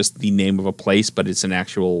is not just the name of a place, but it's an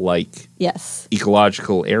actual, like, yes.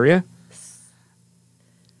 ecological area.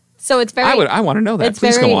 So it's very. I want to know that. It's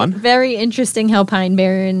Please very, go on. very interesting how pine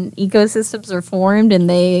barren ecosystems are formed, and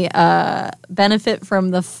they benefit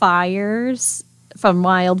from the fires, from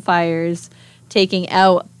wildfires, taking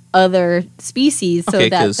out other species. So Okay,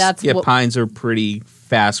 that's because pines are pretty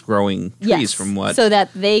fast-growing trees yes, from what so that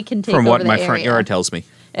they can take from over what the my area. front yard tells me.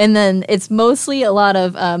 And then it's mostly a lot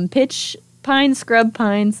of pitch pine, scrub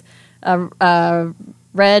pines,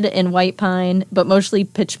 red and white pine, but mostly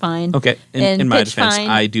pitch pine. Okay, And in my pitch defense, pine-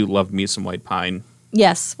 I do love me some white pine.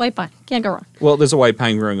 Yes, white pine. Can't go wrong. Well, there's a white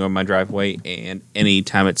pine growing on my driveway, and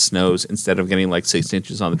anytime it snows, instead of getting like 6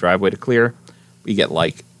 inches on the driveway to clear, we get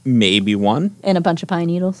like maybe 1. And a bunch of pine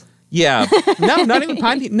needles. Yeah. No, not even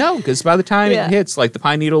pine. No, because by the time Yeah. it hits, like the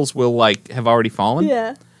pine needles will like have already fallen.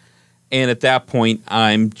 Yeah. And at that point,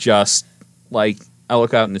 I'm just like, I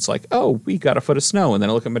look out and it's like, oh, we got a foot of snow. And then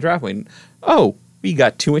I look at my driveway and, oh, we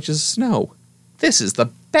got 2 inches of snow. This is the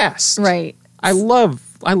best. Right. I love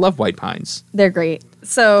white pines. They're great.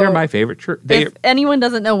 So They're my favorite tree. if anyone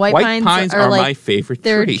doesn't know, white pines are like, my favorite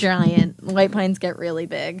they're tree. giant. White pines get really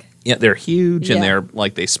big. Yeah, they're huge and Yeah. they're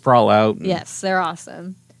like they sprawl out. And Yes, they're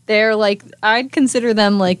awesome. They're like, I'd consider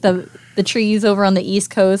them like the trees over on the East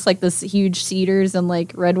Coast, like this huge cedars and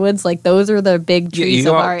like redwoods. Like those are the big Yeah, trees you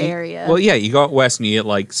of go out- our you- area. Well, yeah, you go out west and you get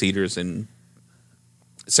like cedars and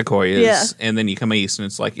sequoias, Yeah. and then you come east and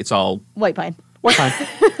it's like it's all White pine. white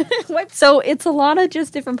pine. So it's a lot of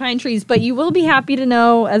just different pine trees, but you will be happy to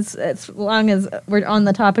know as long as we're on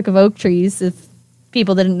the topic of oak trees, if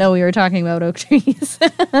people didn't know we were talking about oak trees.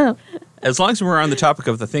 As long as we're on the topic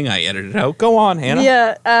of the thing I edited out, go on, Hannah.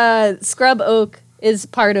 Yeah, scrub oak is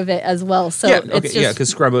part of it as well. So yeah, it's okay, just, yeah, because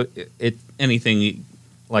scrub anything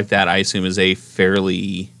like that, I assume is a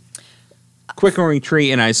fairly quick growing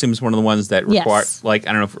tree, and I assume it's one of the ones that require, Yes. like,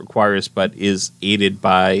 I don't know if it requires, but is aided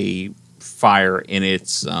by fire in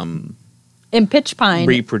its In pitch pine,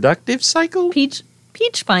 reproductive cycle. peach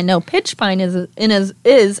pine. No, pitch pine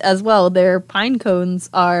is as well. Their pine cones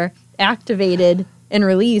are activated and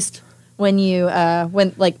released when you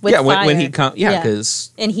with fire. when he comes,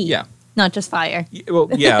 because in heat, not just fire. Well,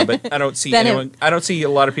 yeah, but I don't see Then anyone. I don't see a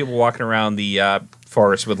lot of people walking around the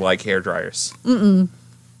forest with like hair dryers.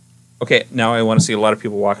 Okay, now I want to see a lot of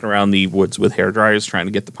people walking around the woods with hair dryers trying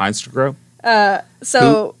to get the pines to grow.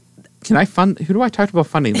 So Can I fund? Who do I talk about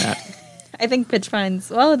funding that? I think pitch pines.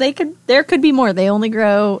 Well, there could be more. They only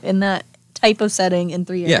grow in that type of setting in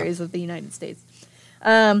 3 Yeah. areas of the United States.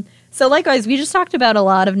 So likewise, we just talked about a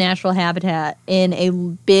lot of natural habitat in a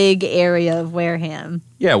big area of Wareham.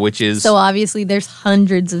 Yeah, which is So obviously there's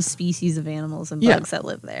hundreds of species of animals and Yeah. bugs that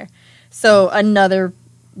live there. So another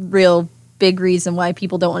real big reason why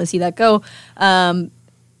people don't want to see that go.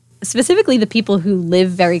 Specifically the people who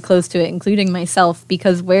live very close to it, including myself,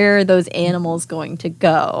 because where are those animals going to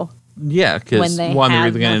go? because when they one, they're have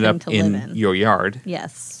either going to end nothing up to live in in. your yard,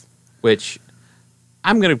 Yes. which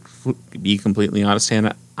I'm going to be completely honest,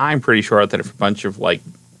 Hannah. I'm pretty sure that if a bunch of like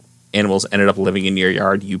animals ended up living in your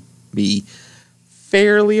yard, you'd be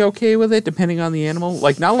fairly okay with it, depending on the animal.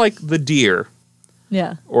 Like not like the deer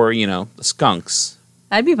Yeah. or the skunks.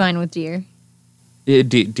 I'd be fine with deer.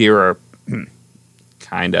 Deer are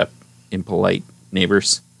kind of impolite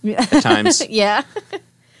neighbors Yeah. at times. Yeah.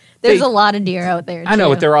 There's They- a lot of deer out there. I know,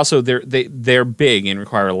 too. but they're also they're big and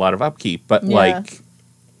require a lot of upkeep. But Yeah. like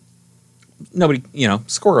nobody,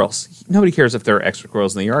 squirrels. Nobody cares if there are extra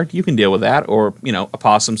squirrels in the yard. You can deal with that, or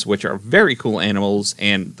opossums, which are very cool animals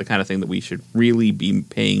and the kind of thing that we should really be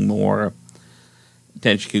paying more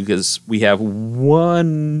attention to, because we have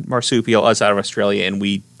one marsupial outside of Australia, and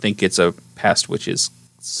we think it's a pest, which is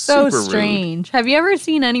so super rude. strange. Have you ever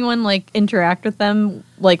seen anyone like interact with them,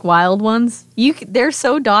 like wild ones? They're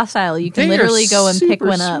so docile. You can They are literally go and pick super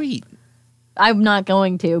one up. sweet. I'm not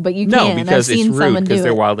going to, but you No, can. because I've it's seen rude someone because do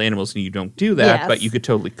they're it. wild animals and you don't do that, Yes. but you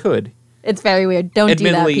could. It's very weird. Don't do that,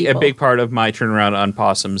 Admittedly, people. a big part of my turnaround on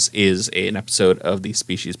possums is an episode of the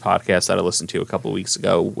Species podcast that I listened to a couple of weeks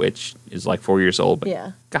ago, which is like 4 years old. But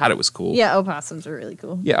Yeah. God, it was cool. Yeah, opossums are really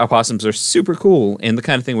cool. Yeah, opossums are super cool, and the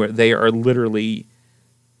kind of thing where they are literally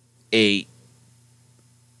a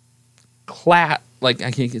class. Like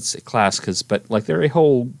I can't say class but like they're a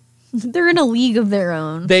whole. They're in a league of their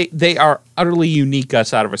own. They are utterly unique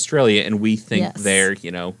outside of Australia, and we think Yes. they're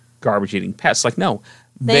garbage eating pests. Like no,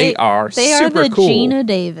 they are They super are the cool. Gina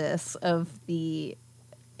Davis of the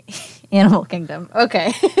animal kingdom.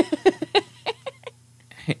 Okay.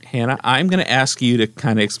 Hannah, I'm going to ask you to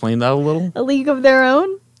kind of explain that a little. A league of their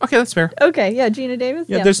own? Okay, that's fair. Okay, yeah, Gina Davis.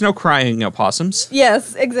 Yeah, there's no crying opossums.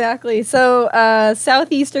 Yes, exactly. So,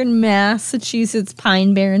 Southeastern Massachusetts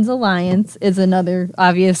Pine Barrens Alliance is another,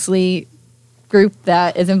 obviously, group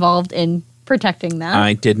that is involved in protecting that.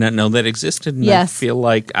 I did not know that existed, and Yes. I feel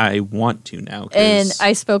like I want to now. 'Cause And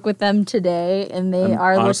I spoke with them today, and they I'm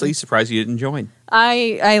are honestly surprised you didn't join.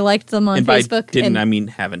 I liked them on And by Facebook. didn't, and, I mean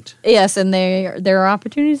haven't. yes, and there are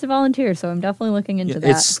opportunities to volunteer, so I'm definitely looking into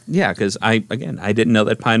that. Because I didn't know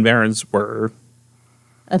that Pine Barrens were.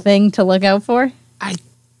 A thing to look out for. I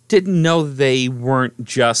didn't know they weren't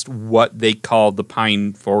just what they call the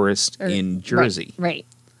pine forest in Jersey. Right.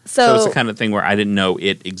 So it's the kind of thing where I didn't know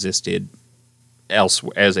it existed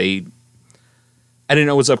elsewhere as a. I didn't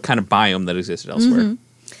know it was a kind of biome that existed elsewhere. Mm-hmm.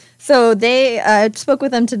 So they spoke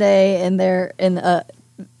with them today, and they're in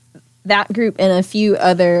that group and a few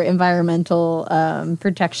other environmental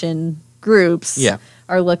protection groups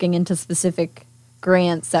are looking into specific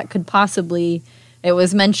grants that could possibly. It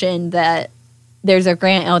was mentioned that there's a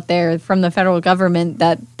grant out there from the federal government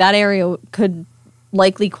that area could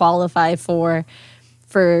likely qualify for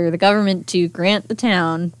the government to grant the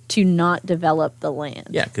town to not develop the land.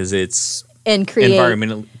 Yeah, because it's And create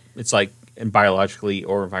environmental. It's like biologically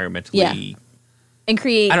or environmentally. Yeah. And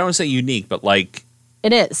create I don't want to say unique, but like it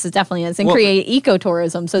definitely is. And Well, create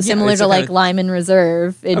ecotourism. So similar it's to a like kinda- Lyman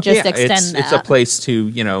Reserve, it just extend it's, that. It's a place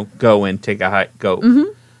to go and take a hike.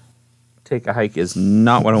 Take a hike is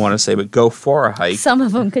not what I want to say, but go for a hike. Some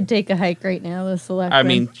of them could take a hike right now. The select. I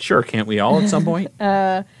mean, sure, can't we all at some point?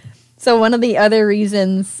 So one of the other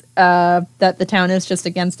reasons that the town is just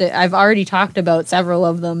against it, I've already talked about several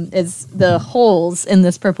of them, is the holes in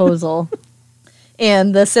this proposal.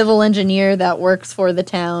 And the civil engineer that works for the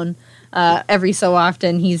town, every so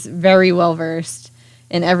often, he's very well versed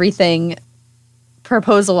in everything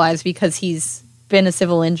proposal-wise because he's been a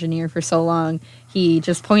civil engineer for so long. He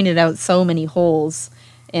just pointed out so many holes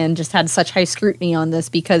and just had such high scrutiny on this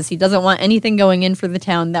because he doesn't want anything going in for the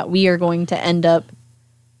town that we are going to end up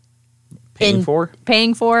paying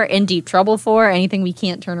for, in deep trouble for, anything we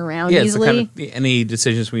can't turn around easily. Any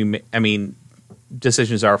decisions we make, I mean,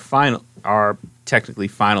 decisions are technically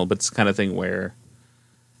final, but it's the kind of thing where,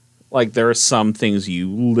 like, there are some things you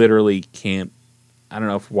literally can't, I don't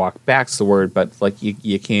know if walk back's the word, but, like,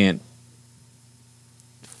 you can't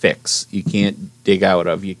fix. You can't dig out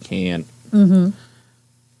of. You can't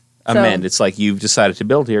amend. It's like you've decided to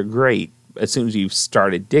build here. Great. As soon as you've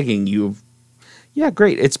started digging,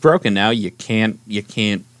 great. It's broken now. You can't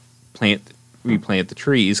replant the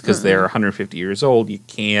trees because they're 150 years old. You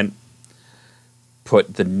can't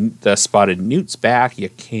put the spotted newts back. You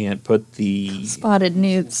can't put the spotted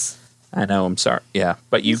newts. I know. I'm sorry. Yeah,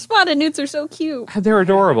 but the spotted newts are so cute. They're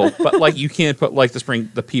adorable. But like, you can't put like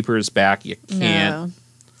the peepers back. You can't. No.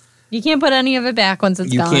 You can't put any of it back once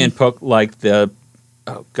it's gone. You can't put like the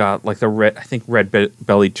red. I think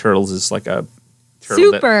red-bellied turtles is like a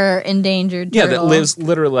turtle super endangered turtle. Yeah, that lives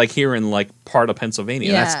literally like here in like part of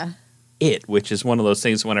Pennsylvania. Yeah. That's it, which is one of those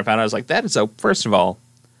things when I found out, I was like, first of all,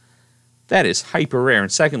 that is hyper rare. And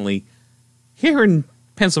secondly, here in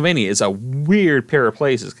Pennsylvania is a weird pair of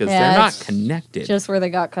places because they're not connected. Just where they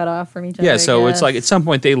got cut off from each other. Yeah, so it's like at some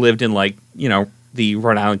point they lived in like, the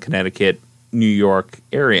Rhode Island, Connecticut, New York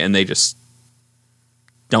area, and they just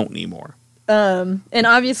don't anymore. And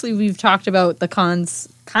obviously we've talked about the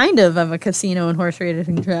cons kind of a casino and horse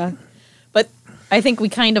racing track, but I think we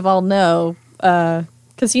kind of all know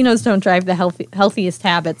casinos don't drive the healthiest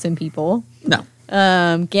habits in people. No.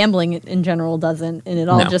 Gambling in general doesn't, and it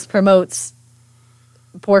all just promotes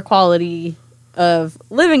poor quality of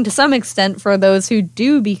living to some extent for those who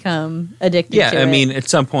do become addicted to it. Yeah, I mean, at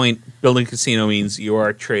some point, building a casino means you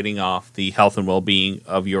are trading off the health and well-being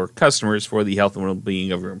of your customers for the health and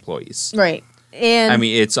well-being of your employees. Right. And I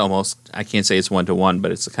mean, it's almost, I can't say it's one-to-one,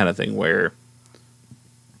 but it's the kind of thing where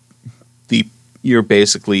you're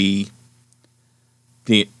basically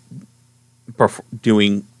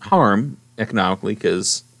doing harm economically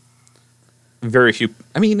because very few,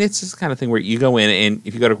 I mean, it's this kind of thing where you go in, and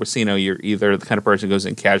if you go to a casino, you're either the kind of person who goes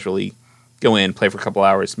in casually, go in, play for a couple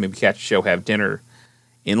hours, maybe catch a show, have dinner,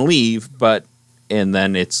 and leave, and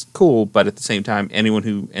then it's cool, but at the same time, anyone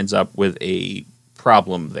who ends up with a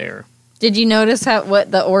problem there. Did you notice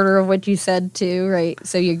what the order of what you said too, right?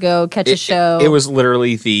 So you go catch a show. It was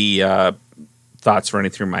literally the thoughts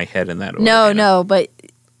running through my head in that order. No, but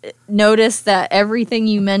notice that everything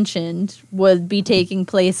you mentioned would be taking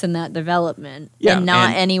place in that development and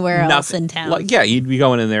not anywhere else in town. Like, yeah, you'd be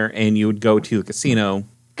going in there and you would go to the casino.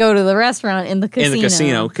 Go to the restaurant in the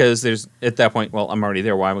casino. Because there's, at that point, well, I'm already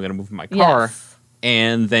there. Why am I going to move my car? Yes.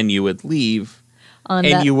 And then you would leave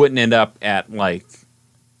and you wouldn't end up at like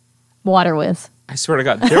Waterwith. I swear to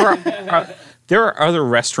God, there are other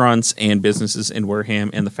restaurants and businesses in Wareham,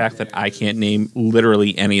 and the fact that I can't name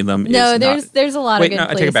literally any of them. There's a lot of good places.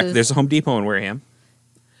 I take it back. There's a Home Depot in Wareham,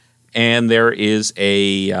 and there is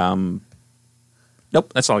a.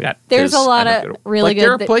 Nope, that's all I got. There's a lot of really good.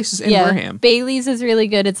 There are places in Wareham. Bailey's is really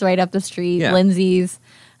good. It's right up the street. Yeah. Lindsay's.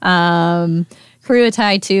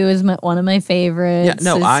 Cruatai too is one of my favorites. Yeah,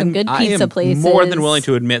 no, There's some good pizza places. More than willing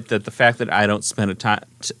to admit that the fact that I don't spend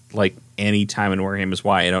any time in Wareham is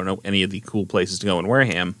why I don't know any of the cool places to go in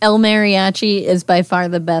Wareham. El Mariachi is by far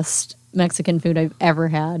the best Mexican food I've ever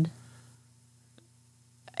had.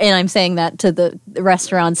 And I'm saying that to the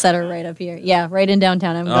restaurants that are right up here. Yeah, right in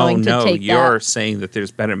downtown. I'm going to take that. You're saying that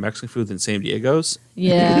there's better Mexican food than San Diego's?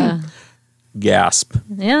 Yeah. Gasp.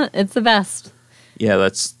 Yeah, it's the best. Yeah,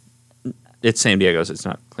 it's San Diego's. It's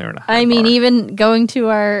not Clarendon. I mean, even going to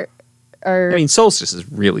our. I mean, Solstice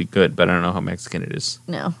is really good, but I don't know how Mexican it is.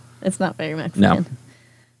 No, it's not very Mexican.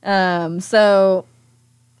 No. So,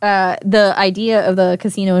 the idea of the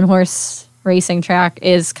casino and horse racing track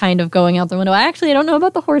is kind of going out the window. I don't know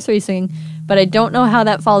about the horse racing, but I don't know how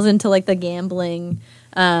that falls into like the gambling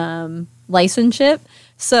licenseship.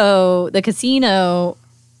 So the casino.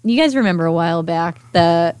 You guys remember a while back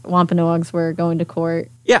that Wampanoags were going to court?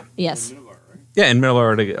 Yeah. Yes. Yeah, in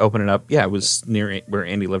Middleborough to open it up. Yeah, it was near where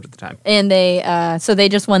Andy lived at the time. And they, so they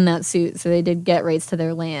just won that suit. So they did get rights to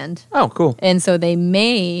their land. Oh, cool. And so they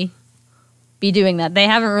may be doing that. They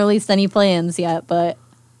haven't released any plans yet, but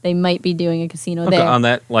they might be doing a casino there. On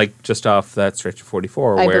that, like just off that stretch of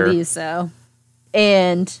 44, I believe so.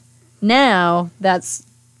 And now that's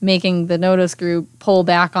making the Notice Group pull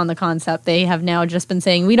back on the concept. They have now just been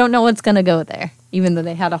saying, we don't know what's going to go there, even though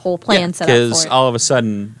they had a whole plan set up for it. Because all of a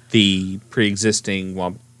sudden, the pre-existing,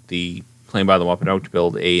 the plan by the Wampanoag to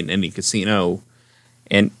build an indie casino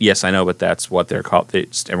And yes, I know, but that's what they're called.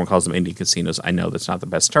 Everyone calls them Indian casinos. I know that's not the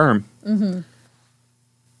best term. Mm-hmm.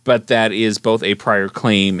 But that is both a prior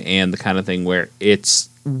claim and the kind of thing where it's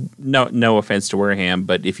no offense to Wareham,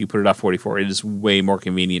 but if you put it off 44, it is way more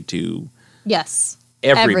convenient to Yes.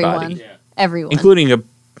 everybody. Everyone. Including,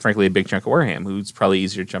 frankly, a big chunk of Wareham, who's probably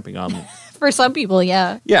easier jumping on. For some people,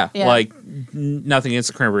 yeah. Yeah, like nothing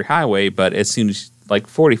against the Cranberry Highway, but as soon as, like,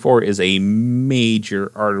 44 is a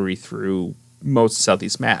major artery through most of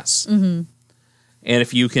Southeast Mass. Mm-hmm. And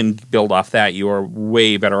if you can build off that, you are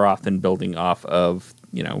way better off than building off of,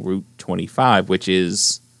 Route 25, which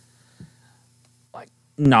is like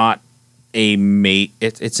not a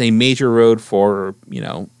it's a major road for,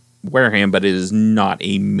 Wareham, but it is not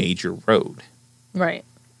a major road. Right.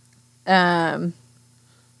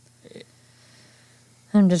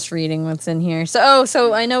 I'm just reading what's in here.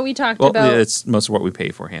 So I know we talked about. It's most of what we pay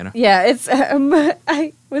for, Hannah. Yeah, it's.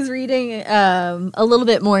 I was reading a little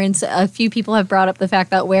bit more, and a few people have brought up the fact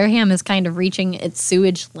that Wareham is kind of reaching its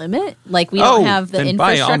sewage limit. Like we don't have the then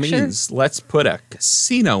infrastructure. By all means, let's put a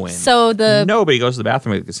casino in. So nobody goes to the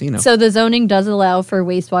bathroom at the casino. So the zoning does allow for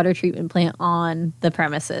wastewater treatment plant on the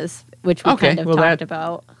premises, which we kind of talked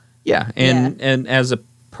about. Yeah, and as a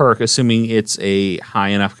perk, assuming it's a high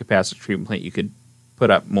enough capacity treatment plant, you could put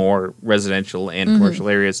up more residential and commercial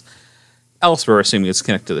areas elsewhere, assuming it's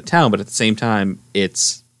connected to the town. But at the same time,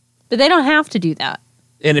 it's... But they don't have to do that.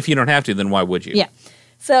 And if you don't have to, then why would you? Yeah.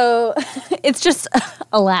 So it's just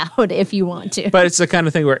allowed if you want to. But it's the kind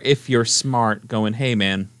of thing where if you're smart, going, hey,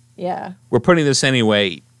 man, we're putting this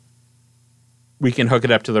anyway, we can hook it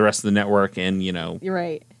up to the rest of the network and, You're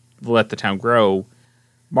right. let the town grow.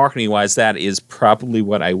 Marketing-wise, that is probably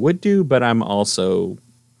what I would do, but I'm also...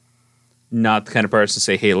 not the kind of person to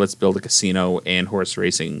say, hey, let's build a casino and horse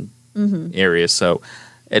racing areas. So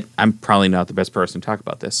I'm probably not the best person to talk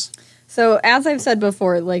about this. So as I've said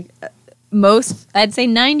before, like I'd say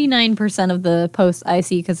 99% of the posts I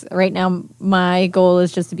see, because right now my goal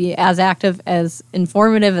is just to be as active, as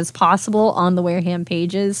informative as possible on the Wareham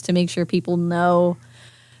pages to make sure people know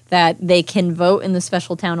that they can vote in the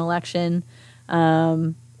special town election.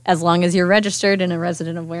 As long as you're registered and a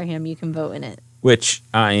resident of Wareham, you can vote in it. Which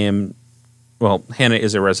I am... Well, Hannah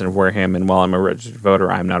is a resident of Wareham, and while I'm a registered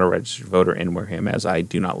voter, I'm not a registered voter in Wareham, as I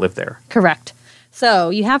do not live there. Correct.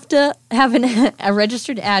 So you have to have a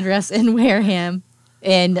registered address in Wareham,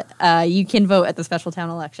 and you can vote at the special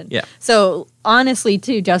town election. Yeah. So honestly,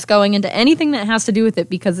 too, just going into anything that has to do with it,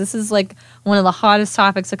 because this is like one of the hottest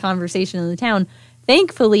topics of conversation in the town.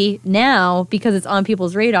 Thankfully, now, because it's on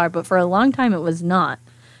people's radar, but for a long time it was not.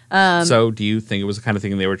 So do you think it was the kind of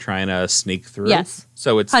thing they were trying to sneak through? Yes.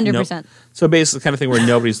 So it's 100%. So basically the kind of thing where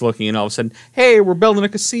nobody's looking and all of a sudden, hey, we're building a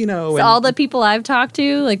casino. So all the people I've talked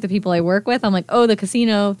to, like the people I work with, I'm like, oh, the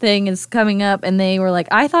casino thing is coming up. And they were like,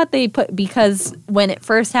 I thought they because when it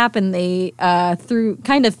first happened, they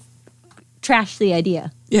kind of trashed the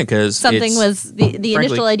idea. Yeah, because something was the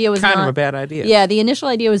initial idea was kind not, of a bad idea. Yeah, the initial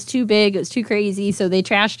idea was too big, it was too crazy, so they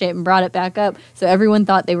trashed it and brought it back up. So everyone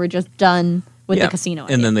thought they were just done with the casino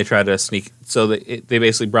idea. And then they tried to sneak. So they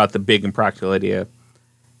basically brought the big and practical idea,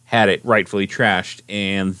 had it rightfully trashed,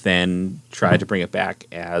 and then tried to bring it back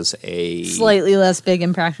as a slightly less big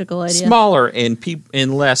and practical idea, smaller and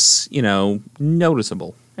less,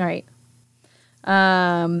 noticeable. All right.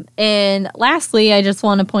 And lastly, I just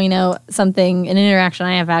want to point out something, an interaction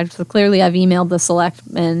I have had. So clearly I've emailed the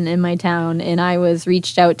selectmen in my town, and I was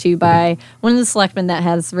reached out to by one of the selectmen that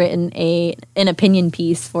has written an opinion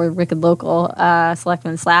piece for Wicked Local,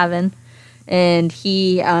 Selectman Slavin. And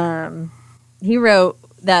he wrote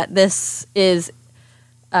that this is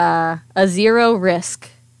a zero risk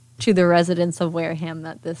to the residents of Wareham,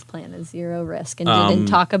 that this plan is zero risk, and didn't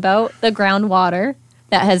talk about the groundwater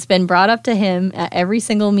that has been brought up to him at every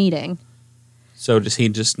single meeting. So does he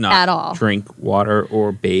just not at all drink water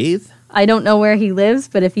or bathe? I don't know where he lives,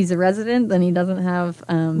 but if he's a resident, then he doesn't have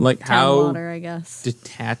like town how water, I guess.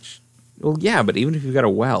 Detached. Well, yeah, but even if you've got a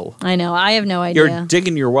well, I know. I have no idea. You're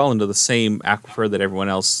digging your well into the same aquifer that everyone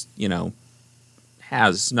else,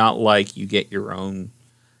 has. It's not like you get your own.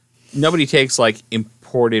 Nobody takes like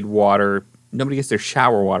imported water. Nobody gets their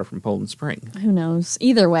shower water from Poland Spring. Who knows?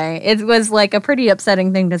 Either way, it was like a pretty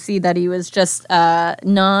upsetting thing to see that he was just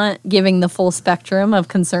not giving the full spectrum of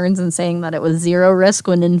concerns and saying that it was zero risk,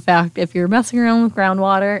 when in fact, if you're messing around with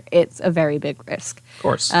groundwater, it's a very big risk. Of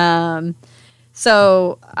course.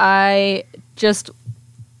 So I just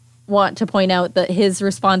want to point out that his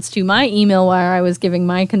response to my email where I was giving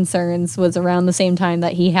my concerns was around the same time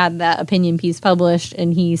that he had that opinion piece published,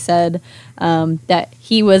 and he said that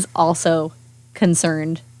he was also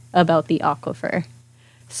concerned about the aquifer.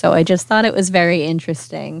 So I just thought it was very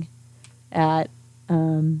interesting at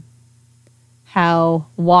how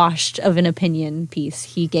washed of an opinion piece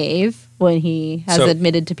he gave when he has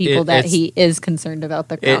admitted to people that he is concerned about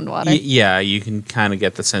the groundwater. Yeah, you can kind of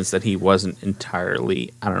get the sense that he wasn't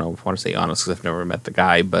entirely, I don't know if I want to say honest because I've never met the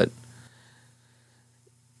guy, but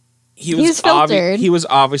he was filtered. He was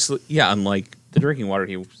obviously, unlike the drinking water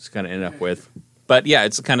he was going to end up with. But yeah,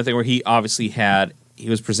 it's the kind of thing where he obviously he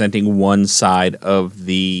was presenting one side of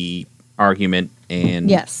the argument and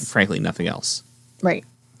frankly nothing else. Right.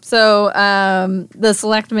 So the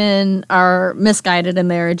selectmen are misguided in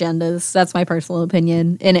their agendas. That's my personal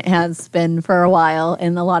opinion, and it has been for a while,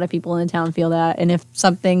 and a lot of people in the town feel that. And if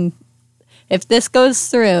this goes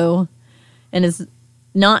through and is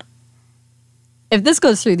not, if this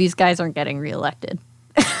goes through, these guys aren't getting reelected.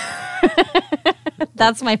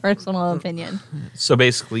 That's my personal opinion. So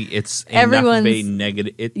basically, it's enough of a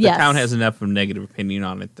negative. The town has enough of a negative opinion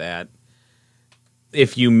on it that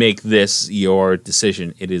if you make this your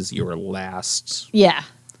decision, it is your last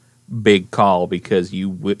big call because you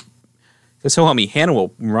would. Because so help me, Hanna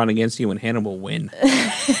will run against you and Hanna will win.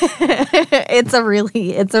 It's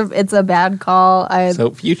a bad call.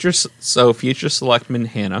 So future selectman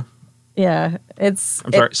Hanna. Yeah,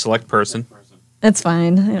 select person. It's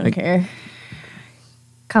fine. I don't care.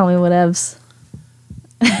 Call me whatevs.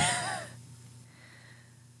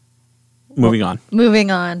 Moving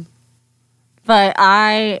on. But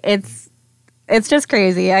it's just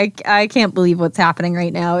crazy. I can't believe what's happening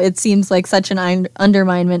right now. It seems like such an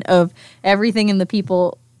underminement of everything in the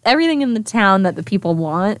town that the people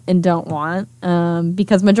want and don't want.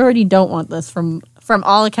 Because majority don't want this from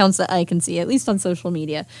all accounts that I can see, at least on social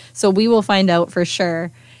media. So we will find out for sure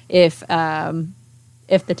if the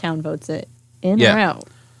town votes it in or out.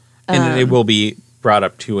 And it will be brought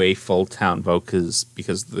up to a full town vote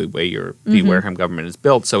because of the way the Wareham government is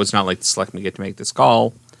built. So it's not like the selectmen get to make this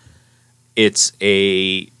call. It's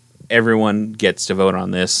everyone gets to vote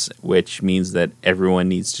on this, which means that everyone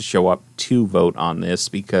needs to show up to vote on this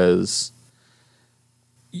because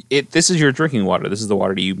this is your drinking water. This is the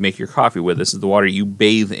water you make your coffee with. This is the water you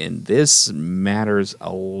bathe in. This matters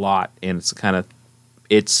a lot, and it's kind of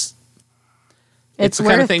it's the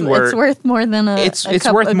kind of thing where it's worth more than a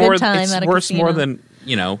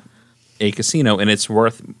casino, and it's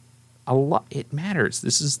worth a lot. It matters.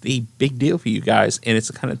 This is the big deal for you guys, and it's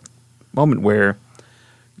a kind of moment where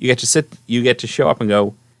you get to show up and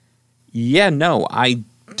go, I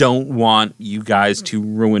don't want you guys to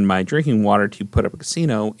ruin my drinking water to put up a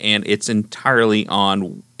casino, and it's entirely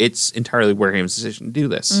Wareham's decision to do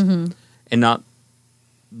this, and not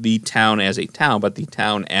the town as a town, but the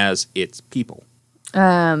town as its people.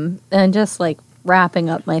 And just like wrapping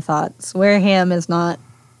up my thoughts, Wareham is not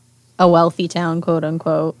a wealthy town, quote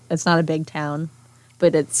unquote. It's not a big town,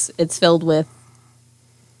 but it's filled with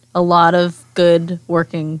a lot of good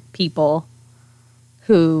working people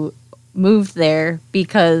who moved there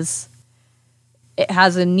because it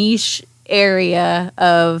has a niche area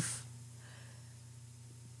of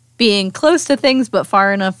being close to things but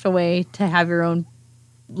far enough away to have your own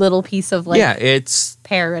little piece of it's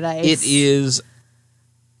paradise. It is.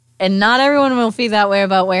 And not everyone will feel that way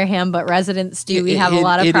about Wareham, but residents do. We have a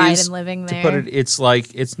lot of pride in living there. To put it, it's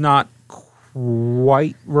not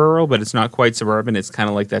quite rural, but it's not quite suburban. It's kind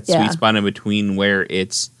of like that sweet spot in between where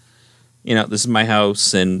it's, this is my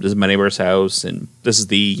house, and this is my neighbor's house, and this is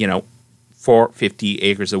the, 450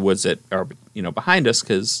 acres of woods that are, behind us,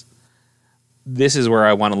 because this is where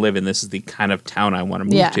I want to live, and this is the kind of town I want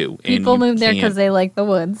to move to. People move there because they like the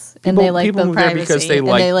woods, and they like the privacy, and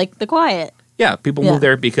they like the quiet. Yeah, people move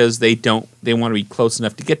there because they want to be close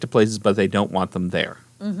enough to get to places, but they don't want them there.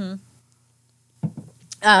 Mm-hmm.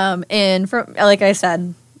 And like I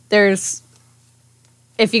said, if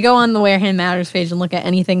you go on the Wareham Matters page and look at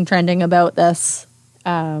anything trending about this,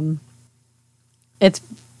 it's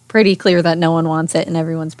pretty clear that no one wants it and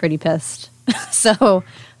everyone's pretty pissed. So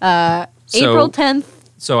April 10th.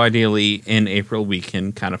 So ideally in April we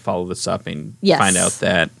can kind of follow this up and find out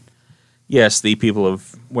that yes, the people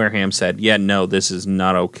of Wareham said, no, this is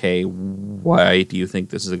not okay. Why do you think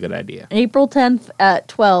this is a good idea? April 10th at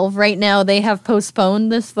 12. Right now, they have postponed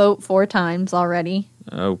this vote 4 times already.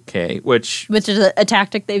 Okay, which is a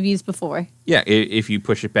tactic they've used before. Yeah, if you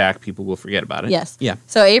push it back, people will forget about it. Yes. Yeah.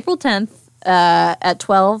 So April 10th at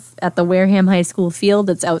 12 at the Wareham High School field.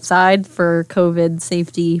 It's outside for COVID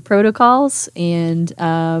safety protocols. And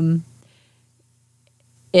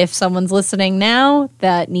if someone's listening now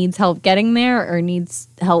that needs help getting there or needs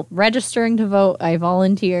help registering to vote, I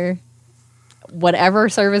volunteer. Whatever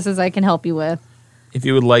services I can help you with. If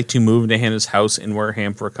you would like to move to Hannah's house in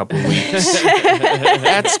Wareham for a couple of weeks,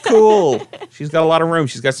 that's cool. She's got a lot of room.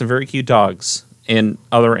 She's got some very cute dogs and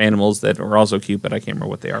other animals that are also cute, but I can't remember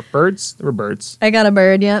what they are. Birds? They were birds. I got a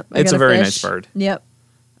bird. Yep. It's a very nice bird. Yep.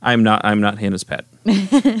 I'm not Hannah's pet.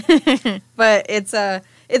 But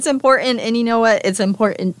it's important, and you know what? It's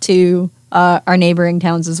important to our neighboring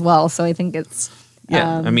towns as well. So I think it's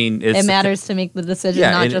I mean, it matters to make the decision,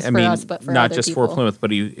 not just for us, but for not other just people. for Plymouth,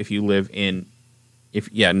 but if you live in,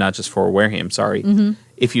 not just for Wareham. Sorry, Mm-hmm.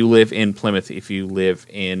 if you live in Plymouth, if you live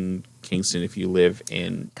in Kingston, if you live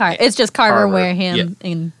in It's just Carver, Carver, Wareham, yeah.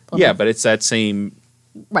 in Plymouth. Yeah, but it's that same.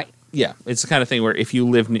 Right. Yeah, it's the kind of thing where if you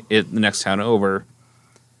live in the next town over,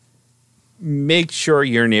 make sure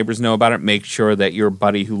your neighbors know about it. Make sure that your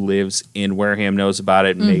buddy who lives in Wareham knows about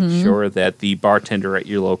it. Mm-hmm. Make sure that the bartender at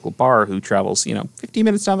your local bar who travels, 15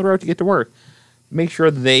 minutes down the road to get to work, make sure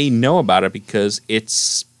they know about it because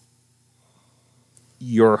it's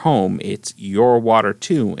your home. It's your water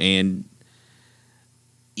too. And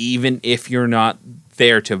even if you're not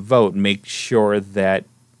there to vote, make sure that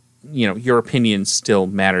your opinion still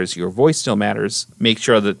matters. Your voice still matters. Make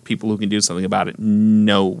sure that people who can do something about it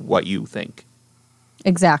know what you think.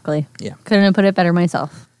 Exactly. Yeah. Couldn't have put it better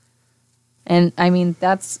myself. And I mean,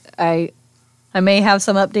 I may have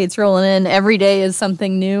some updates rolling in. Every day is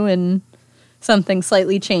something new and something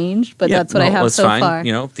slightly changed, but that's what I have so far.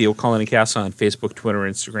 Theo Colony Cast on Facebook, Twitter,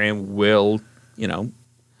 Instagram will, I'm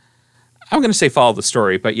going to say follow the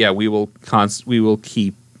story, but yeah, we will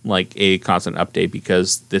keep like a constant update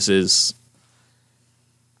because this is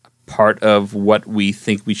part of what we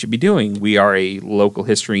think we should be doing. We are a local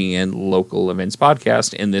history and local events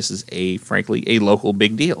podcast, and this is frankly a local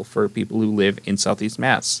big deal for people who live in Southeast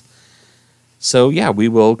Mass. So yeah, we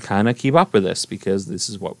will kind of keep up with this because this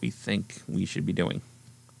is what we think we should be doing.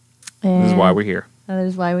 And this is why we're here. That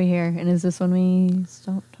is why we're here. And is this when we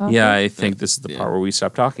stop talking? Yeah, I think this is the part where we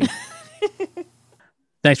stop talking.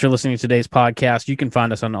 Thanks for listening to today's podcast. You can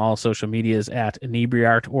find us on all social medias at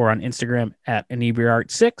Inebri-art or on Instagram at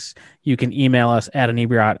Inebri-art6. You can email us at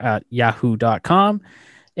Inebri-art@yahoo.com.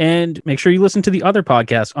 And make sure you listen to the other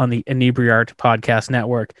podcasts on the Inebri-art Podcast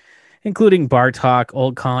Network, including Bar Talk,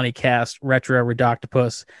 Old Colony Cast, Retro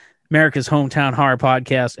Redoctopus, America's Hometown Horror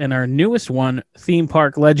Podcast, and our newest one, Theme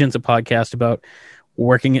Park Legends, a podcast about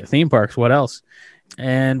working at theme parks. What else?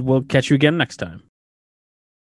 And we'll catch you again next time.